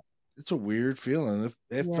 It's a weird feeling.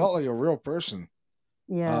 It yeah, felt like a real person.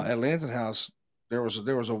 yeah, At Landon House, there was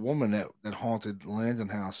a woman that haunted Landon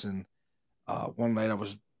House, and one night I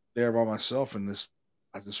was there by myself, and this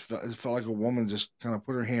I just felt it felt like a woman just kind of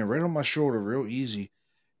put her hand right on my shoulder, real easy,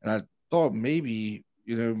 and I thought maybe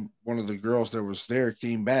one of the girls that was there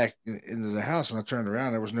came back into the house, and I turned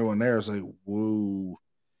around, there was no one there. I was like, whoa,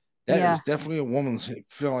 that yeah. was definitely a woman's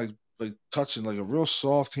feeling like touching like a real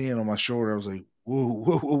soft hand on my shoulder. I was like, whoa,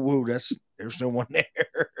 whoa, whoa, whoa, there's no one there,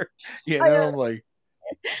 I know. I'm like,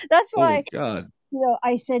 That's oh why god,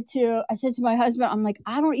 I said to my husband, I'm like,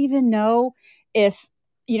 I don't even know if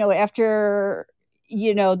after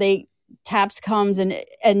they taps comes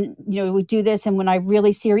and we do this, and when I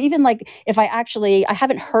really see her, even like if I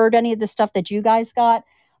haven't heard any of the stuff that you guys got.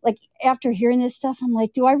 Like after hearing this stuff, I'm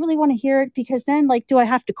like, do I really want to hear it? Because then, like, do I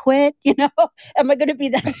have to quit? Am I going to be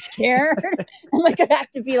that scared? Am I going to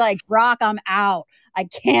have to be like, Brock, I'm out. I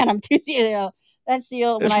can't. I'm too. That's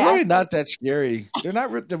when it's I asked. really not that scary. They're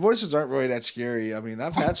not the voices aren't really that scary. I mean,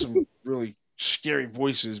 I've had some really scary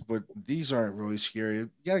voices, but these aren't really scary. You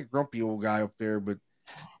got a grumpy old guy up there, but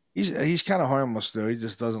he's kind of harmless though. He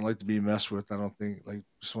just doesn't like to be messed with. I don't think like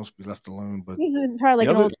just wants to be left alone. But He's probably the like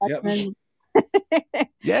an other old the others, Dutchman.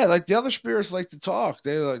 Yeah, like the other spirits like to talk.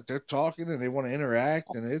 They're talking and they want to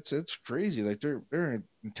interact, and it's crazy. Like they're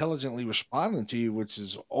intelligently responding to you, which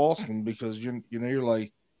is awesome because you're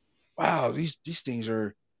like, wow, these things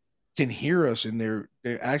are can hear us, and they're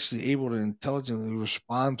actually able to intelligently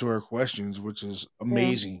respond to our questions, which is Yeah.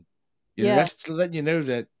 amazing. Yeah. That's to let you know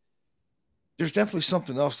that there's definitely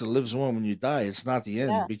something else that lives on when you die. It's not the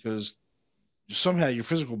Yeah. end because somehow your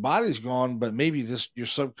physical body's gone, but maybe this your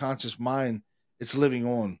subconscious mind it's living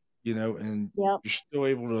on, and Yep. you're still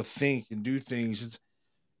able to think and do things.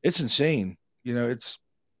 It's insane. It's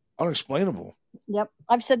unexplainable. Yep.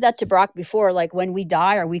 I've said that to Brock before. Like, when we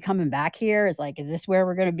die, are we coming back here? It's like, is this where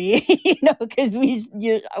we're going to be? Because we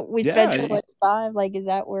spent Yeah, so much time. Like, is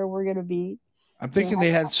that where we're going to be? I'm You know? thinking they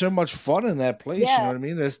had so much fun in that place. You know Yeah. what I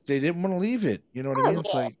mean? That they didn't want to leave it. You know what I Oh, mean?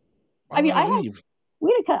 It's yeah. like, why I mean, would I leave?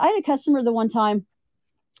 I had a customer the one time,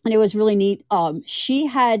 and it was really neat.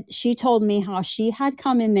 She told me how she had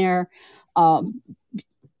come in there. Um,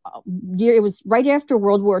 it was right after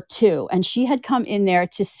World War II, and she had come in there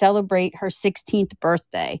to celebrate her 16th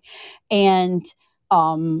birthday, and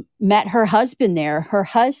met her husband there. Her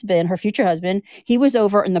husband, her future husband, he was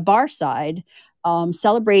over in the bar side,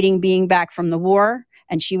 celebrating being back from the war,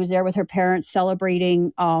 and she was there with her parents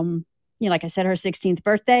celebrating. Like I said, her 16th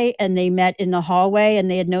birthday, and they met in the hallway, and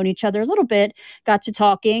they had known each other a little bit, got to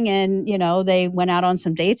talking, and they went out on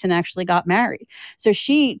some dates and actually got married. So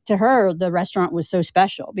to her, the restaurant was so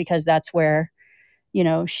special because that's where,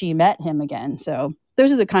 she met him again. So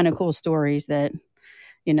those are the kind of cool stories that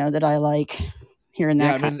I like hearing Yeah,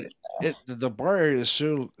 that I kind mean, of stuff. the bar area is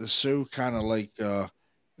so kind of like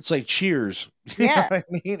it's like Cheers. You know Yeah. what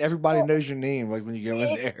I mean? Everybody knows your name, like when you go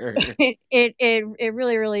in It, there. it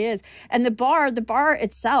really, really is. And the bar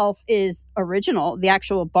itself is original. The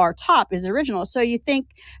actual bar top is original. So you think,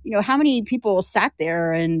 how many people sat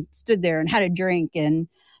there and stood there and had a drink and,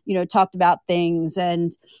 talked about things,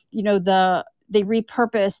 and, they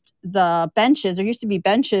repurposed the benches. There used to be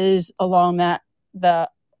benches along the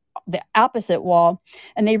opposite wall,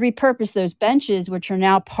 and they repurposed those benches, which are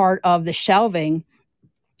now part of the shelving,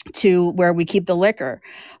 to where we keep the liquor.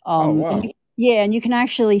 Oh And wow! yeah, and you can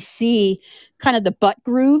actually see kind of the butt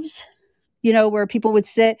grooves, where people would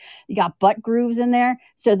sit. You got butt grooves in there,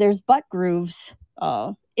 so there's butt grooves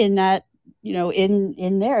in that.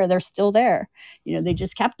 In there, they're still there. They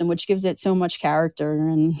just kept them, which gives it so much character.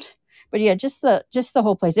 And but yeah, just the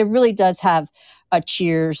whole place. It really does have a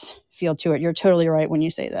Cheers feel to it. You're totally right when you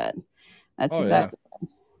say that. That's Oh yeah. exactly. It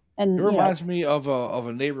And reminds me of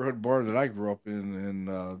a neighborhood bar that I grew up in,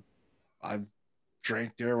 and I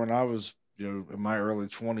drank there when I was in my early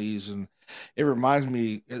 20s, and it reminds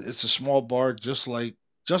me it's a small bar just like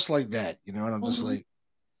that, and I'm just Mhm. like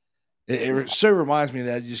it so reminds me of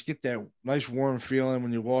that you just get that nice warm feeling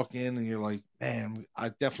when you walk in, and you're like, man, I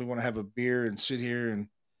definitely want to have a beer and sit here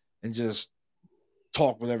and just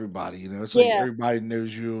talk with everybody. It's like Yeah. everybody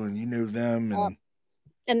knows you and you know them, and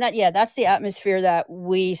And that's the atmosphere that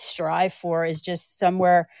we strive for, is just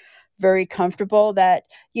somewhere very comfortable, that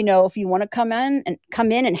if you want to come in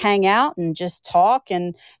and hang out and just talk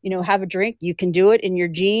and have a drink, you can do it in your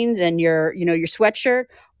jeans and your sweatshirt.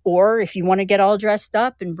 Or if you want to get all dressed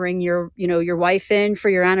up and bring your wife in for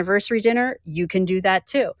your anniversary dinner, you can do that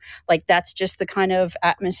too. Like, that's just the kind of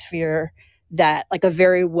atmosphere, that like a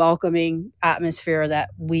very welcoming atmosphere, that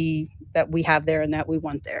we have there and that we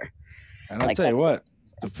want there. and I'll Like, tell you that's what,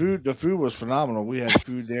 the food was phenomenal. We had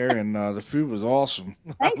food there, and the food was awesome.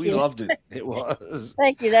 Thank We you. loved it. It was.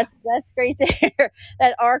 Thank you. That's great to hear.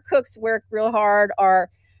 That our cooks work real hard.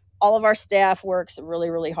 All of our staff works really,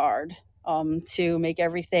 really hard, to make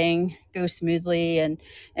everything go smoothly, and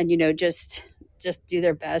just do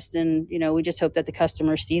their best. And we just hope that the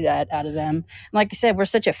customers see that out of them. And like I said, we're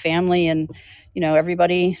such a family, and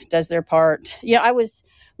everybody does their part. I was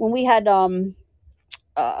when we had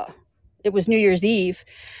uh, it was New Year's Eve.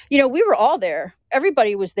 We were all there.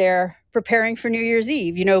 Everybody was there preparing for New Year's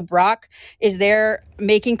Eve. Brock is there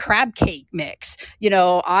making crab cake mix.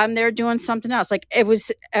 I'm there doing something else. Like, it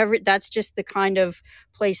was that's just the kind of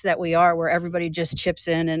place that we are, where everybody just chips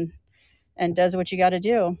in and does what you got to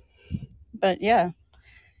do. But yeah,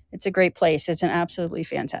 it's a great place. It's an absolutely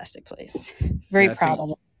fantastic place. Very Yeah, I proud think of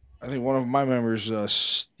it. I think one of my members,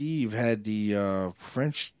 Steve, had the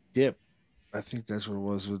French dip. I think that's what it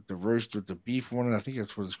was with the roast with the beef one. I think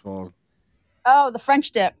that's what it's called. Oh, the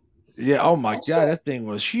French dip. Yeah. Oh my French god, that thing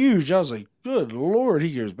was huge. I was like, "Good lord!"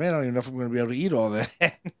 He goes, "Man, I don't even know if I'm going to be able to eat all dip.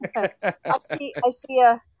 that."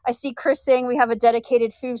 I see Chris saying we have a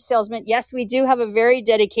dedicated food salesman. Yes, we do have a very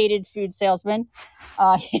dedicated food salesman.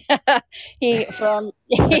 Uh, he from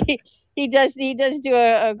he does do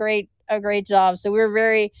a great a great job. So we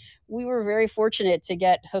were very fortunate to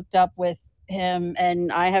get hooked up with him,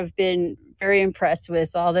 and I have been very impressed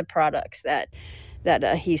with all the products that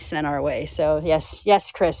he sent our way. So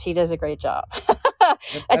yes, Chris, he does a great job. Yep,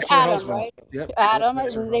 It's that's her Adam, husband. right? Yep, Adam that's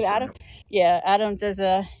is her his name. husband. Adam. Yep. Yeah, Adam does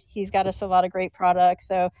a. He's got us a lot of great products.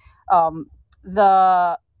 So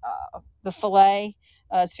the the fillet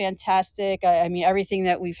is fantastic. I mean, everything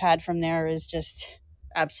that we've had from there is just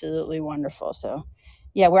absolutely wonderful. So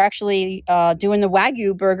yeah, we're actually doing the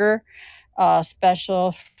Wagyu burger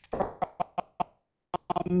special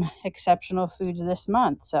from Exceptional Foods this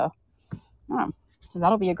month. Oh, so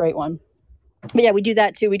that'll be a great one. But yeah, we do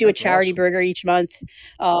that too. We do a That's charity awesome. burger each month.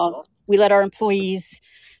 We let our employees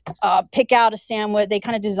pick out a sandwich. They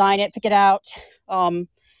kind of design it, pick it out, and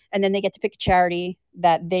then they get to pick a charity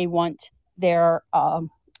that they want their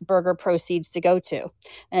burger proceeds to go to.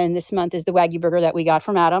 And this month is the Wagyu burger that we got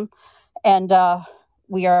from Adam. And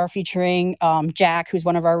we are featuring Jack, who's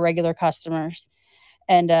one of our regular customers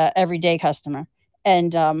and everyday customer.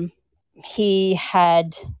 And he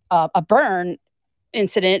had a burn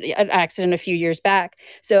incident, an accident a few years back.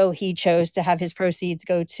 So he chose to have his proceeds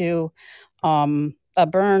go to a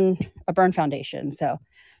burn foundation. So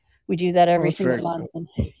we do that Oh, every that's single very month. cool.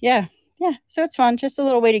 And yeah, yeah. So it's fun, just a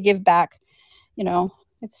little way to give back. You know,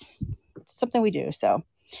 it's something we do. So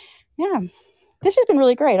yeah, this has been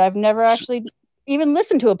really great. I've never S- actually even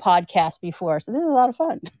listened to a podcast before, so this is a lot of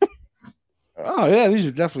fun. Oh yeah, these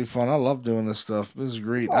are definitely fun. I love doing this stuff. This is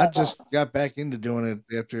great. I just got back into doing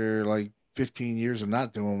it after like 15 years of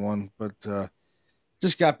not doing one, but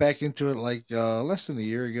just got back into it like less than a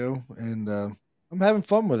year ago, and I'm having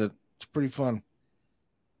fun with it. It's pretty fun.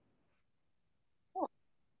 Yeah,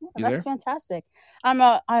 You that's there? fantastic.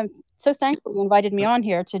 I'm so thankful you invited me on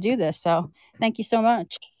here to do this. So thank you so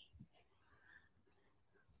much.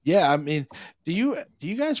 Yeah, I mean, do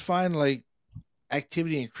you guys find like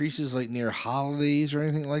activity increases like near holidays or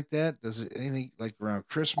anything like that? Does it anything like around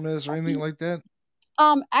Christmas or anything like that?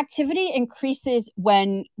 Activity increases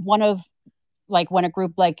when when a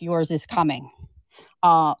group like yours is coming.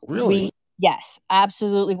 Really? We Yes,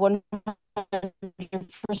 absolutely 100%.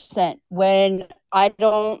 When I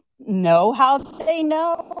don't know how they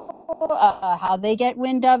know, how they get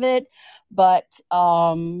wind of it, but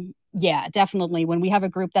yeah, definitely when we have a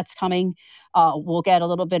group that's coming, we'll get a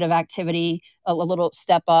little bit of activity, a little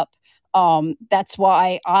step up. That's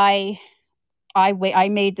why I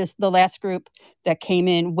made this the last group that came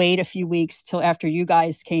in wait a few weeks till after you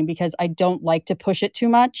guys came because I don't like to push it too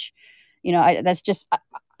much. That's just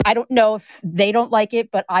I don't know if they don't like it,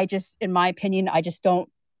 but I just, in my opinion, I just don't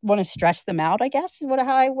want to stress them out. I guess is what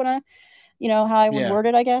how I want to, how I would Yeah. word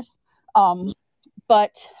it. I guess. Um,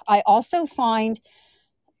 but I also find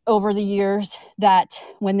over the years that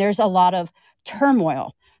when there's a lot of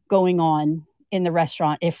turmoil going on in the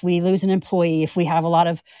restaurant, if we lose an employee, if we have a lot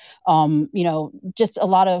of, just a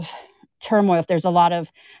lot of turmoil, if there's a lot of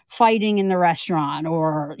fighting in the restaurant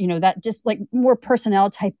or, that just like more personnel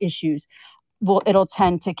type issues, well, it'll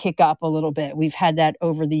tend to kick up a little bit. We've had that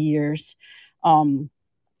over the years. Um,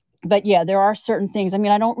 but yeah, there are certain things. I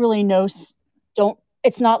mean, I don't really know. Don't.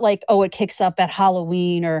 It's not like, oh, it kicks up at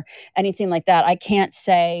Halloween or anything like that. I can't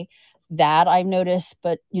say that I've noticed,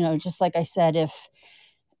 but just like I said, if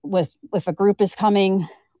a group is coming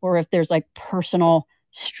or if there's like personal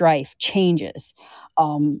strife changes,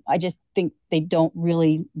 I just think they don't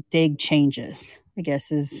really dig changes. I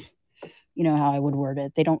guess is how I would word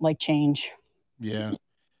it. They don't like change. Yeah.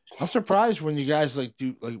 I'm surprised when you guys like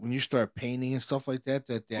do like when you start painting and stuff like that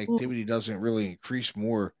that the activity doesn't really increase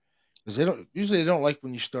more because they don't like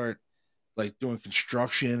when you start like doing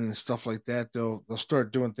construction and stuff like that. They'll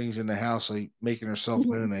start doing things in the house like making herself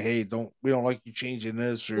known Mhm. that hey, we don't like you changing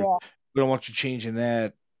this or Yeah. we don't want you changing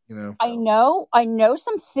that. You know. I know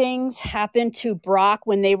some things happened to Brock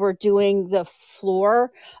when they were doing the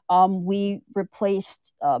floor. We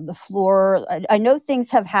replaced the floor. I know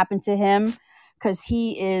things have happened to him because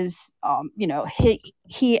he is,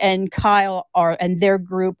 he and Kyle are, and their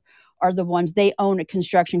group are the ones, they own a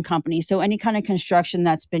construction company. So any kind of construction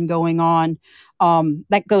that's been going on,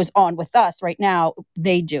 that goes on with us right now,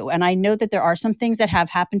 they do. And I know that there are some things that have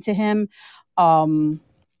happened to him. Um,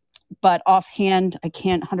 but offhand, I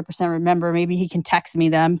can't 100% remember. Maybe he can text me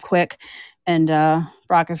them quick. And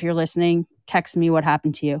Brock, if you're listening, text me what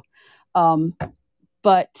happened to you. Um,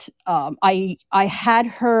 but I had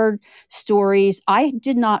heard stories. I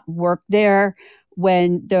did not work there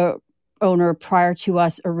when the owner prior to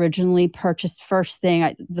us originally purchased first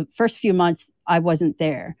thing. The first few months I wasn't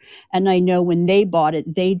there, and I know when they bought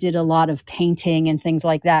it, they did a lot of painting and things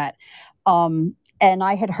like that. And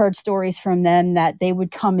I had heard stories from them that they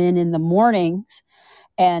would come in the mornings,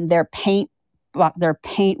 and their paint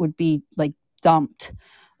would be like dumped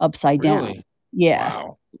upside down. Really? Yeah.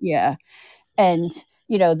 Wow. Yeah. And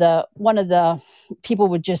the one of the people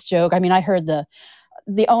would just joke. I mean, I heard the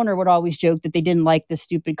owner would always joke that they didn't like the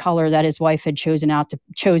stupid color that his wife had chosen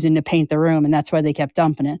to paint the room, and that's why they kept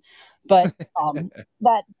dumping it. But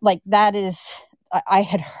that is, I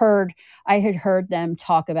had heard them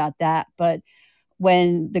talk about that. But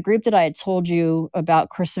when the group that I had told you about,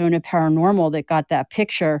 Cresona Paranormal, that got that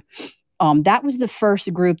picture, that was the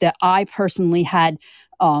first group that I personally had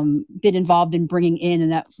been involved in bringing in,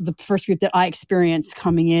 and that the first group that I experienced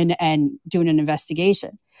coming in and doing an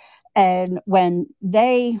investigation. And when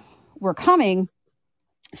they were coming,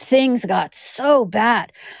 things got so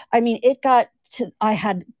bad. I mean, I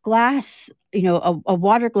had glass, a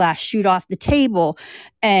water glass shoot off the table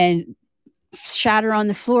and shatter on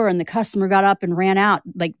the floor. And the customer got up and ran out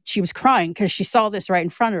like she was crying because she saw this right in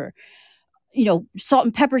front of her. Salt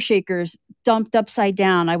and pepper shakers dumped upside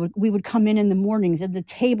down. We would come in the mornings, and the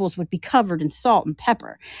tables would be covered in salt and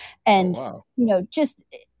pepper. Oh, And, wow. just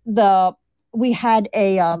we had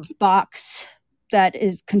a box that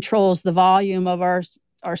controls the volume of our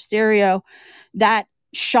stereo that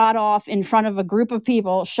shot off in front of a group of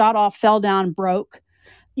people, shot off, fell down, broke.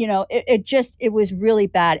 It was really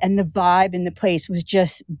bad. And the vibe in the place was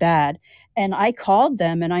just bad. And I called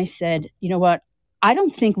them and I said, you know what? I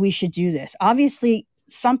don't think we should do this. Obviously,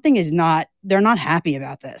 they're not happy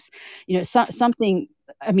about this. Something,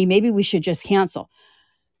 I mean, maybe we should just cancel.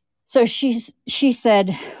 So she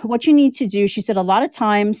said, what you need to do, she said, a lot of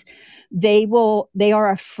times they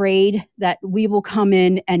are afraid that we will come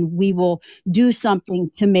in and we will do something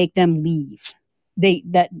to make them leave.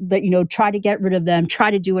 Try to get rid of them,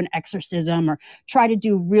 try to do an exorcism, or try to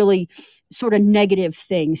do really sort of negative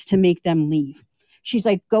things to make them leave. She's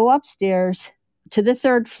like, go upstairs to the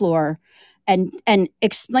third floor and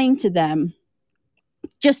explain to them,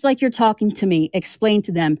 just like you're talking to me, explain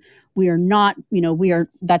to them,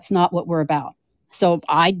 that's not what we're about. So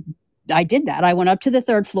I did that. I went up to the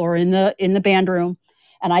third floor in the band room,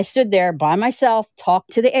 and I stood there by myself,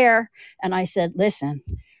 talked to the air, and I said, listen,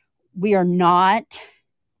 we are not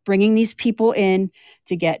bringing these people in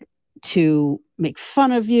to make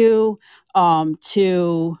fun of you,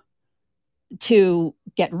 to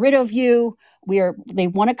get rid of you. They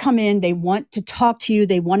want to come in, they want to talk to you,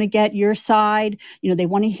 they want to get your side, they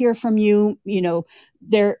want to hear from you.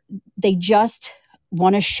 They just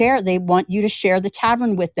want to share, they want you to share the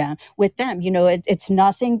tavern with them. It's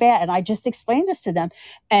nothing bad. And I just explained this to them,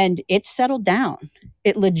 and it settled down.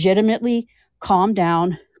 It legitimately calmed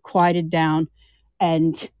down, quieted down,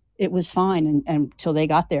 and it was fine, and until they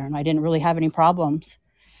got there, and I didn't really have any problems.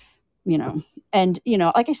 And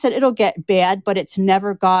like I said, it'll get bad, but it's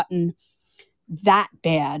never gotten that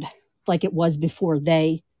bad like it was before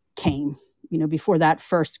they came, before that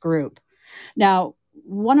first group. Now,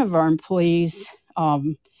 one of our employees,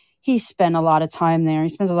 he spent a lot of time there. He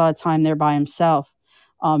spends a lot of time there by himself.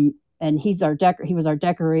 And he was our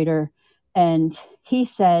decorator. And he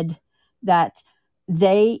said that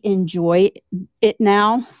they enjoy it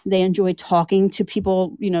now. They enjoy talking to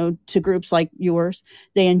people, to groups like yours.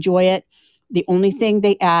 They enjoy it. The only thing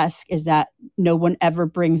they ask is that no one ever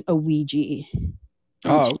brings a Ouija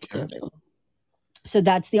Oh, into the okay. building. So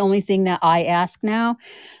that's the only thing that I ask now.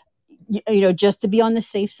 Just to be on the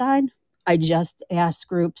safe side, I just ask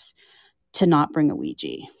groups to not bring a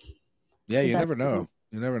Ouija. Yeah, So you that's never know.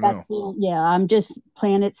 You never that's know. yeah. I'm just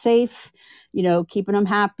playing it safe, keeping them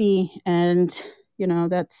happy, and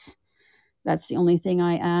that's the only thing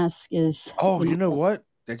I ask is Oh, you know what?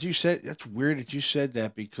 That's weird that you said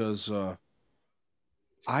that because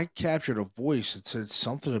I captured a voice that said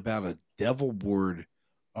something about a devil board.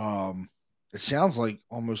 Um, it sounds like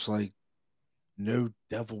almost like no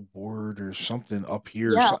devil board or something up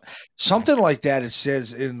here, yeah, something like that. It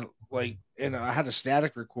says and I had a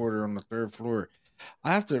static recorder on the third floor.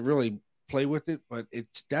 I have to really play with it, but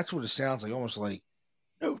that's what it sounds like, almost like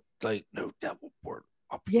no devil board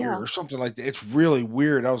up here yeah, or something like that. It's really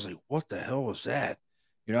weird. I was like, what the hell was that?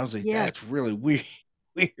 I was like, yeah. that's really weird.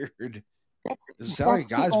 Weird. It sounded like a That's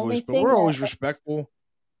the guy's only voice, but thing we're that always respectful.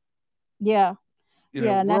 yeah,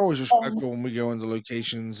 yeah, and We're that's always respectful when we go into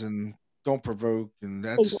locations and don't provoke. And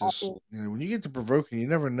that's just, exactly. when you get to provoking, you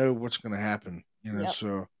never know what's going to happen. Yep.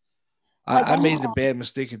 So Like I made the bad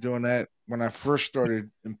mistake of doing that when I first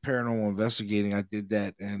started in paranormal investigating. I did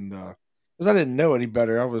that, and because I didn't know any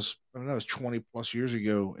better, that was 20 plus years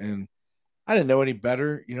ago, and I didn't know any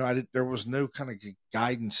better. There was no kind of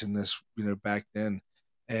guidance in this, back then,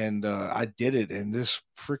 and I did it, and this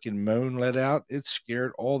freaking moan let out. It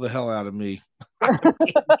scared all the hell out of me. I mean,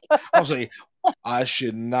 I was like, I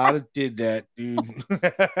should not have did that, dude.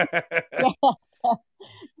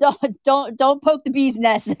 Don't poke the bee's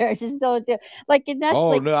nest there. Just don't do like, and that's Oh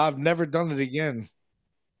like, no, I've never done it again.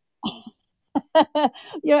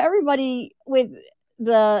 everybody with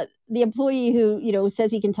the employee who,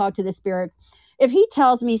 says he can talk to the spirits. If he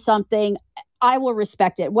tells me something, I will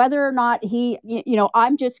respect it. Whether or not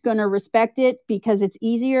I'm just going to respect it because it's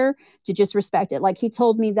easier to just respect it. Like he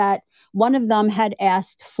told me that one of them had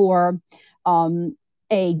asked for um,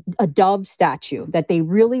 a dove statue that they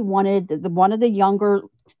really wanted. One of the younger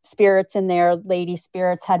spirits in there, lady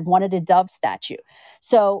spirits, had wanted a dove statue.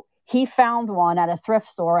 So he found one at a thrift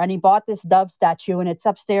store and he bought this dove statue, and it's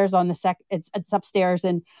upstairs on it's upstairs.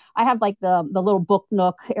 And I have like the little book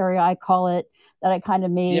nook area, I call it, that I kind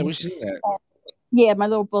of Yeah, made. we seen that. Yeah, my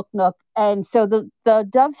little book nook. And so the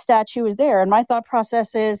dove statue is there. And my thought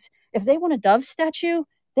process is, if they want a dove statue,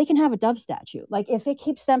 they can have a dove statue. Like if it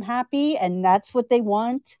keeps them happy and that's what they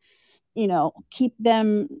want, keep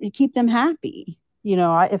them happy.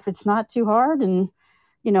 If it's not too hard, and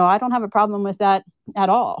I don't have a problem with that at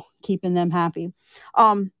all, keeping them happy.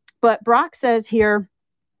 But Brock says here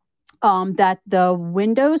that the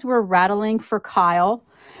windows were rattling for Kyle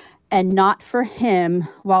and not for him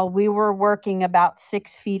while we were working about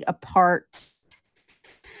 6 feet apart.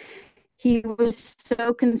 He was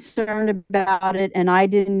so concerned about it, and I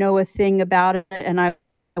didn't know a thing about it, and I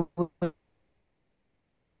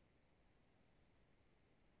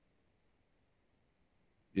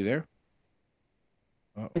You there?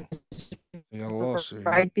 Oh, I got lost you.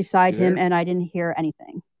 right beside You him, there? and I didn't hear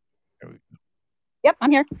anything. There we go. Yep,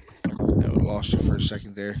 I'm here. Yeah, we lost you for a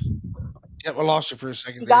second there. Yep, I lost you for a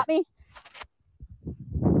second You there. got me?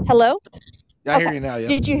 Hello? Yeah, I hear you now. Yep.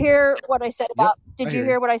 Did you hear what I said about? Did you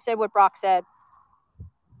hear what I said? What Brock said?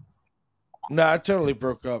 No, I totally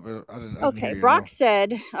broke up. I didn't hear Okay, you, Brock no.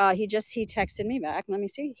 said he texted me back. Let me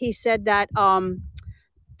see. He said that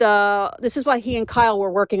this is why he and Kyle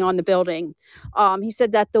were working on the building. He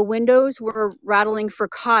said that the windows were rattling for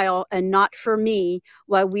Kyle and not for me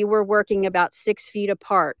while we were working about 6 feet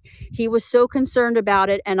apart. He was so concerned about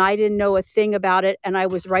it, and I didn't know a thing about it, and I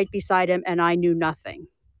was right beside him, and I knew nothing.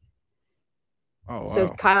 Oh, wow. So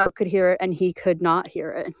Kyle could hear it, and he could not hear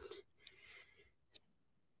it.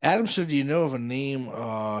 Adam said, "Do you know of a name?"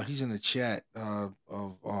 He's in the chat of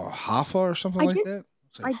Hoffa or something like that.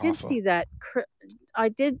 I did see that. I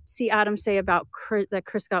did see Adam say about that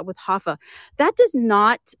Chris got with Hoffa. That does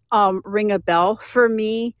not ring a bell for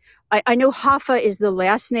me. I know Hoffa is the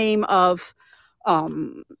last name of.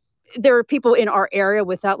 There are people in our area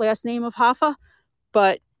with that last name of Hoffa,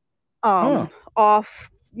 but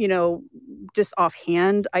just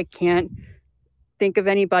offhand, I can't think of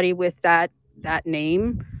anybody with that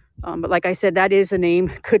name. But like I said, that is a name.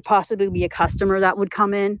 Could possibly be a customer that would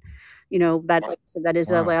come in. That, like I said, that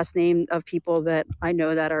is a last name of people that I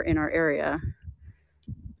know that are in our area.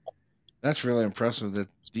 That's really impressive that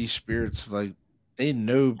these spirits, like, they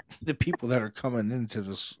know the people that are coming into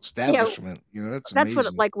this establishment. That's amazing.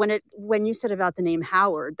 What, like, when you said about the name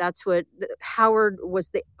Howard, that's what Howard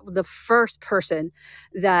was, the first person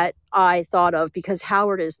that I thought of, because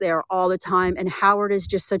Howard is there all the time, and Howard is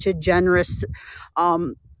just such a generous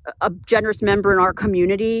member in our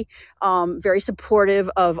community, very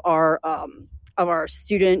supportive of our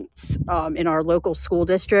students in our local school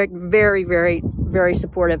district. Very, very, very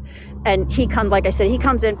supportive. And like I said, he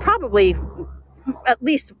comes in probably at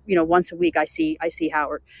least once a week. I see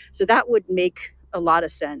Howard, so that would make a lot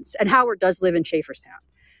of sense. And Howard does live in Schaeferstown,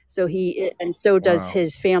 so so does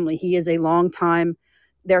his family. He is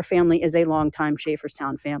their family is a long time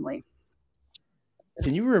Schaeferstown family.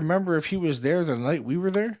 Can you remember if he was there the night we were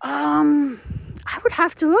there? I would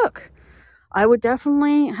have to look. I would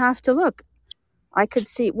definitely have to look. I could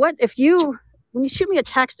see when you shoot me a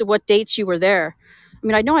text of what dates you were there. I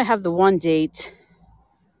mean, I know I have the one date.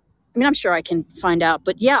 I mean, I'm sure I can find out,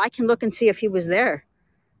 but yeah, I can look and see if he was there.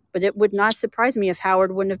 But it would not surprise me if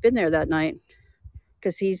Howard wouldn't have been there that night,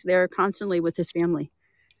 because he's there constantly with his family.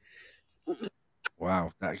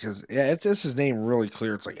 Wow, because it's his name really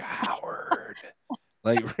clear. It's like Howard,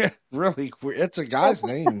 like really. It's a guy's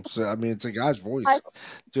name, so I mean, it's a guy's voice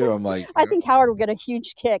too. I'm like, I think Howard would get a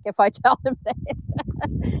huge kick if I tell him this.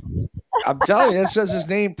 I'm telling you, it says his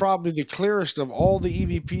name probably the clearest of all the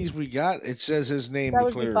EVPs we got. It says his name That the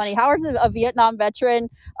would clearest. be funny. Howard's a Vietnam veteran.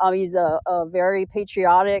 He's a very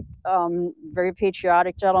patriotic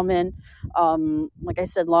gentleman. Like I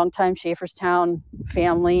said, longtime Schaeferstown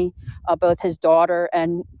family. Both his daughter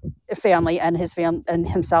and family and his family and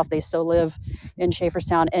himself, they still live in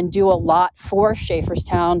Schaeferstown and do a lot for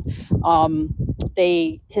Schaeferstown.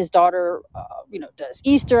 His daughter, does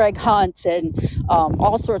Easter egg hunts and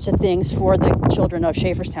all sorts of things for the children of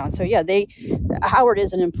Schaeferstown. So yeah, Howard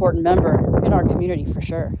is an important member in our community for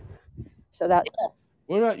sure. So that.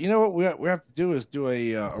 What about, what we have to do is do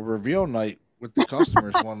a reveal night with the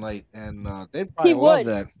customers one night, and they'd probably love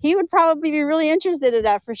that. He would probably be really interested in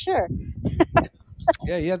that for sure.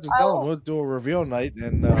 Yeah, you have to tell them we'll do a reveal night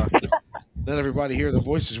and let everybody hear the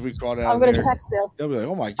voices we called out. I'm going to text him. They'll be like,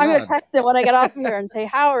 "Oh my god!" I'm going to text him when I get off here and say,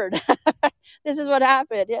 "Howard, this is what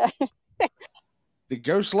happened." Yeah. The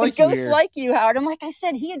ghosts like you here. Like you, Howard. And like I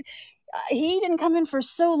said, he didn't come in for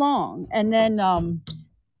so long, and then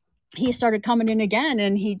he started coming in again,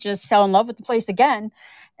 and he just fell in love with the place again,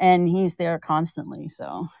 and he's there constantly.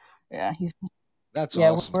 So yeah, that's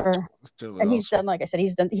awesome. That's totally awesome. He's done, like I said,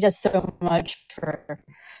 he does so much for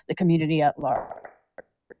the community at large.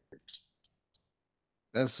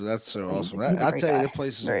 That's so awesome. I tell you, the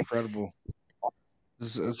place is incredible.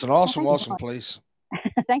 It's an awesome place.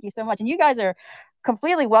 Thank you so much. And you guys are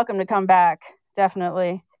completely welcome to come back.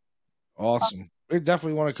 Definitely. Awesome. We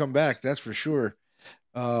definitely want to come back. That's for sure.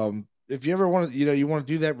 If you ever want to, you want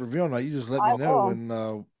to do that reveal night, you just let me know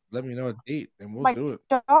and let me know a date and we'll do it.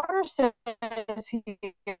 My daughter says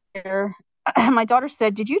here, my daughter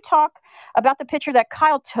said, "Did you talk about the picture that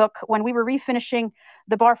Kyle took when we were refinishing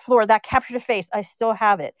the bar floor that captured a face? I still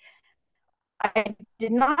have it." I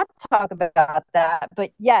did not talk about that,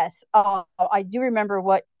 but yes, I do remember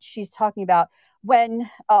what she's talking about. When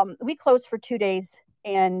we closed for 2 days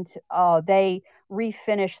and they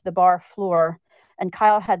refinished the bar floor, and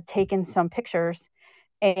Kyle had taken some pictures,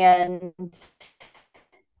 and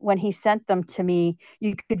when he sent them to me,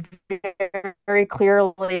 you could very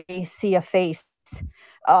clearly see a face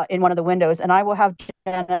in one of the windows, and I will have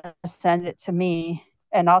Jenna send it to me,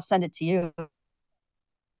 and I'll send it to you.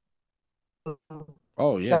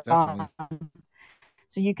 Oh yeah, definitely.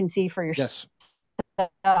 So you can see for yourself. Yes.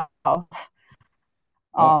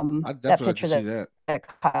 I'd definitely that picture see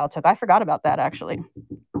that Kyle took. I forgot about that actually.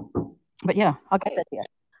 But yeah, I'll get that to you.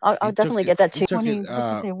 I'll definitely get that to you.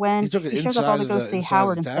 What's he say? When he shows up, I'll go see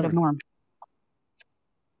Howard instead of Norm.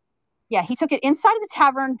 Yeah, he took it inside of the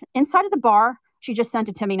tavern, inside of the bar. She just sent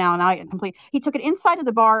it to me now, and he took it inside of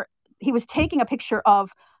the bar. He was taking a picture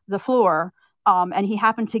of the floor. And he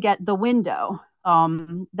happened to get the window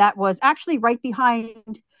that was actually right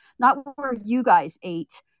behind, not where you guys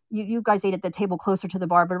ate. You guys ate at the table closer to the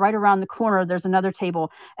bar, but right around the corner, there's another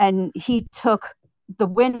table. And he took the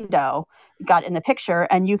window, got in the picture,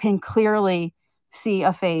 and you can clearly see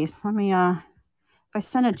a face. Let me, if I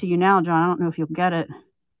send it to you now, John, I don't know if you'll get it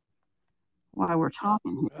while we're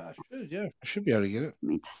talking. I should be able to get it. Let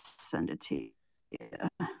me send it to you.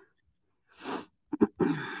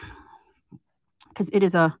 Because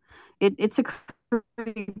it's a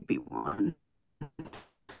creepy one.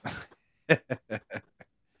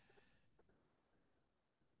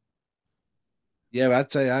 Yeah, but I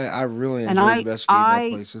tell you, I really enjoyed investigating that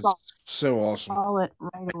place. It's so awesome. Saw it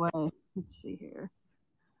right away. Let's see here.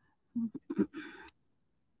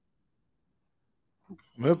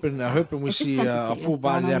 I'm hoping we see a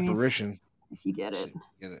full-bodied apparition. If you get it.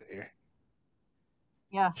 Get it here.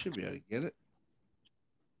 Yeah. Should be able to get it.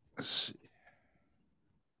 Let's see.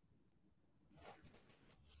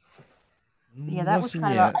 Yeah, that was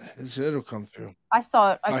kind of. It'll come through. I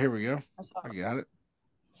saw it. Oh, here we go. I got it.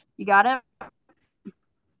 You got it?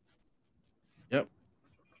 Yep.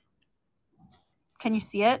 Can you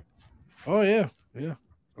see it? Oh yeah.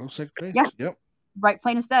 Little sick face. Yeah. Yep. Right,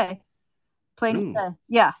 plain as day. Plain as day.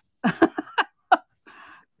 Yeah.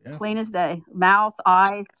 Plain as day. Mouth,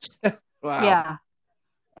 eyes. Wow. Yeah.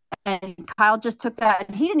 And Kyle just took that,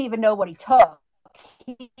 and he didn't even know what he took.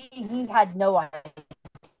 He had no idea.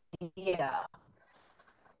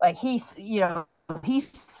 Like he sent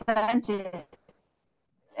it,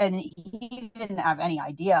 and he didn't have any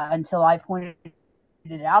idea until I pointed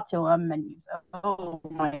it out to him, and he's, oh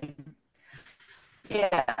my,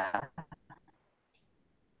 yeah.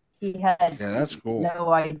 He had that's cool.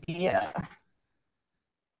 No idea.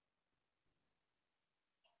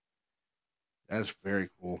 That's very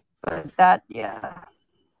cool. But that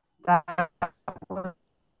was,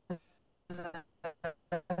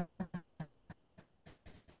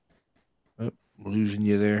 oh, I'm losing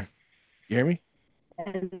you there. You hear me?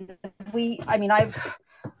 And we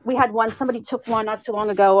had one. Somebody took one not so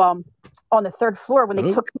long ago. On the third floor when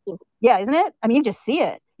they took. Yeah, isn't it? I mean, you just see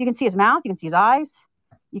it. You can see his mouth. You can see his eyes.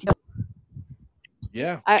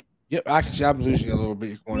 Yeah. Yep. I can see. I'm losing you a little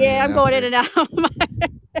bit. I'm going in and out.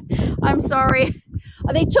 I'm sorry.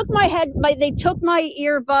 They took they took my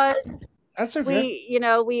earbuds. That's okay.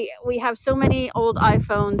 We have so many old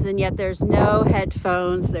iPhones, and yet there's no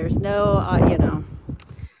headphones. There's no,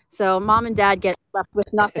 so mom and dad get left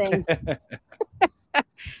with nothing.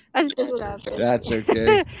 That's just what happens. That's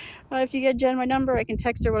okay. If you get Jen my number, I can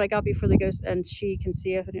text her what I got before they go, and she can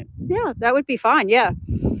see it. Yeah, that would be fine. Yeah,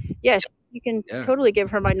 yeah, you can Yeah. totally give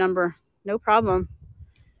her my number. No problem.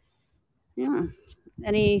 Yeah.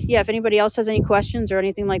 If anybody else has any questions or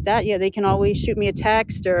anything like that, yeah, they can always shoot me a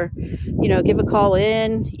text or, give a call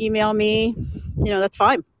in, email me. That's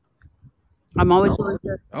fine. I'm always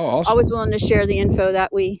Awesome. always willing to share the info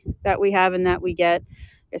that we have and that we get.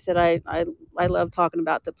 Like I said, I love talking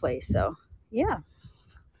about the place. So yeah.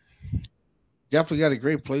 Definitely got a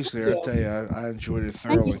great place there. I Yeah. tell you, I enjoyed it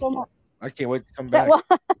Thank you thoroughly. so much. I can't wait to come back. Well,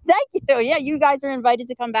 thank you. Yeah, you guys are invited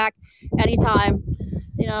to come back anytime.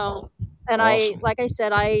 And Awesome. like I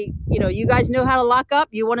said, you guys know how to lock up.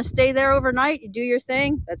 You want to stay there overnight, you do your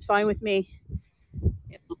thing. That's fine with me.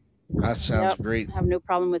 That sounds Yep, great. I have no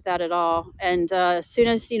problem with that at all. And as soon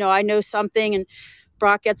as I know something, and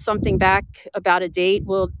Brock gets something back about a date,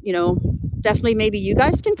 we'll definitely, maybe you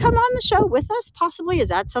guys can come on the show with us. Possibly, is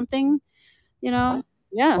that something? Yeah,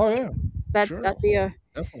 Oh yeah, sure, that'd be a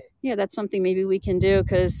definitely. yeah, that's something maybe we can do,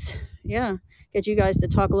 because yeah, get you guys to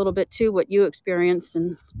talk a little bit too, what you experienced,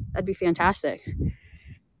 and that'd be fantastic.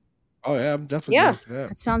 Oh yeah, I'm definitely Yeah, game for that.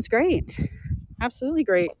 that sounds great. Absolutely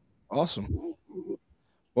great. Awesome.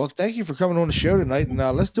 Well, thank you for coming on the show tonight, and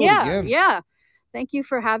let's do it Yeah, again. yeah. Thank you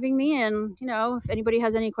for having me. And if anybody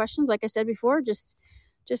has any questions, like I said before, just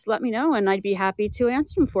let me know, and I'd be happy to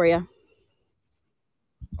answer them for you.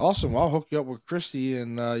 Awesome. I'll hook you up with Christy,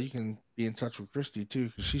 and you can be in touch with Christy too,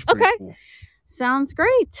 because she's pretty Okay, cool. sounds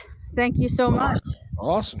great. Thank you so much.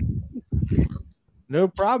 Awesome. No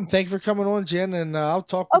problem. Thank you for coming on, Jen, and I'll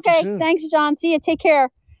talk with you Okay, soon. thanks, John. See you. Take care.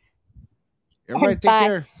 Everybody, take Bye.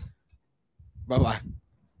 care. Bye bye.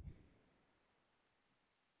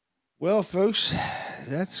 Well, folks,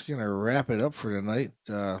 that's gonna wrap it up for tonight.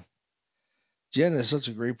 Jen is such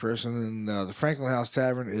a great person, and the Franklin House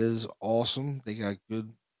Tavern is awesome. They got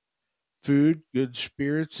good food, good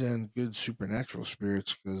spirits, and good supernatural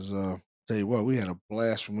spirits. Because tell you what, we had a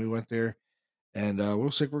blast when we went there, and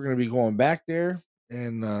looks like we're going to be going back there.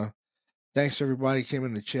 And thanks to everybody who came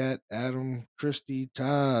in the chat. Adam, Christy,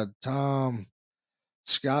 Todd, Tom,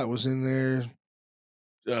 Scott was in there.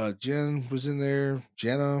 Jen was in there.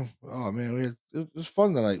 Jenna. Oh man, it was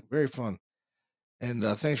fun tonight. Very fun. And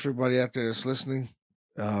thanks for everybody out there that's listening.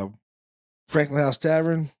 Uh, Franklin House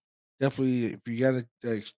Tavern. Definitely, if you got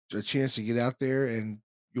a chance to get out there and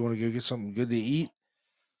you want to go get something good to eat,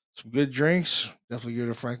 some good drinks, definitely go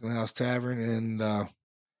to Franklin House Tavern and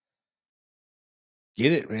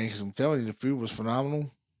get it, man. Because I'm telling you, the food was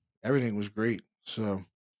phenomenal. Everything was great. So,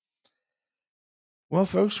 well,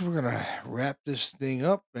 folks, we're gonna wrap this thing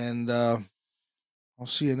up, and I'll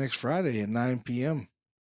see you next Friday at 9 p.m.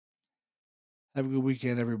 Have a good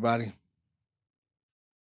weekend, everybody.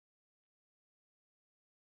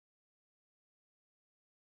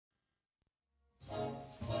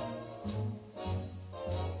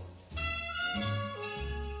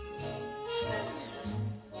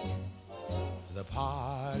 The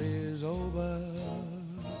party's over.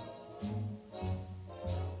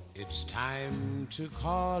 It's time to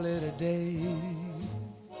call it a day.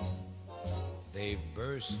 They've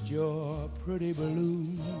burst your pretty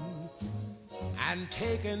balloon and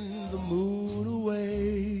taken the moon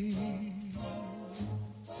away.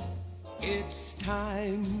 It's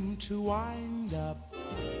time to wind up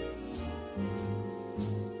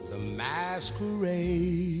the masquerade.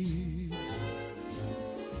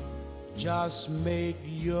 Just make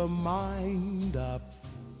your mind up.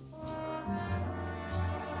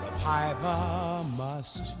 The piper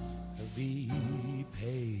must be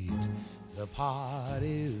paid. The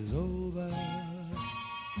party's over.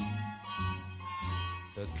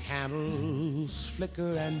 The candles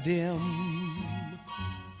flicker and dim.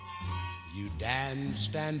 You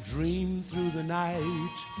danced and dreamed through the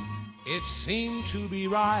night. It seemed to be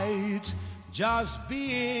right, just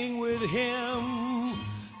being with him.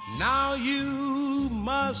 Now you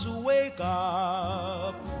must wake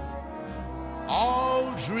up.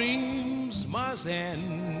 All dreams must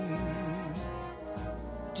end.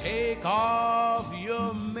 Take off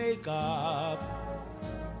your makeup.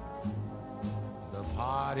 The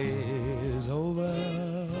party's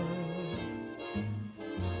over.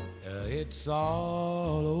 It's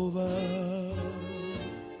all over.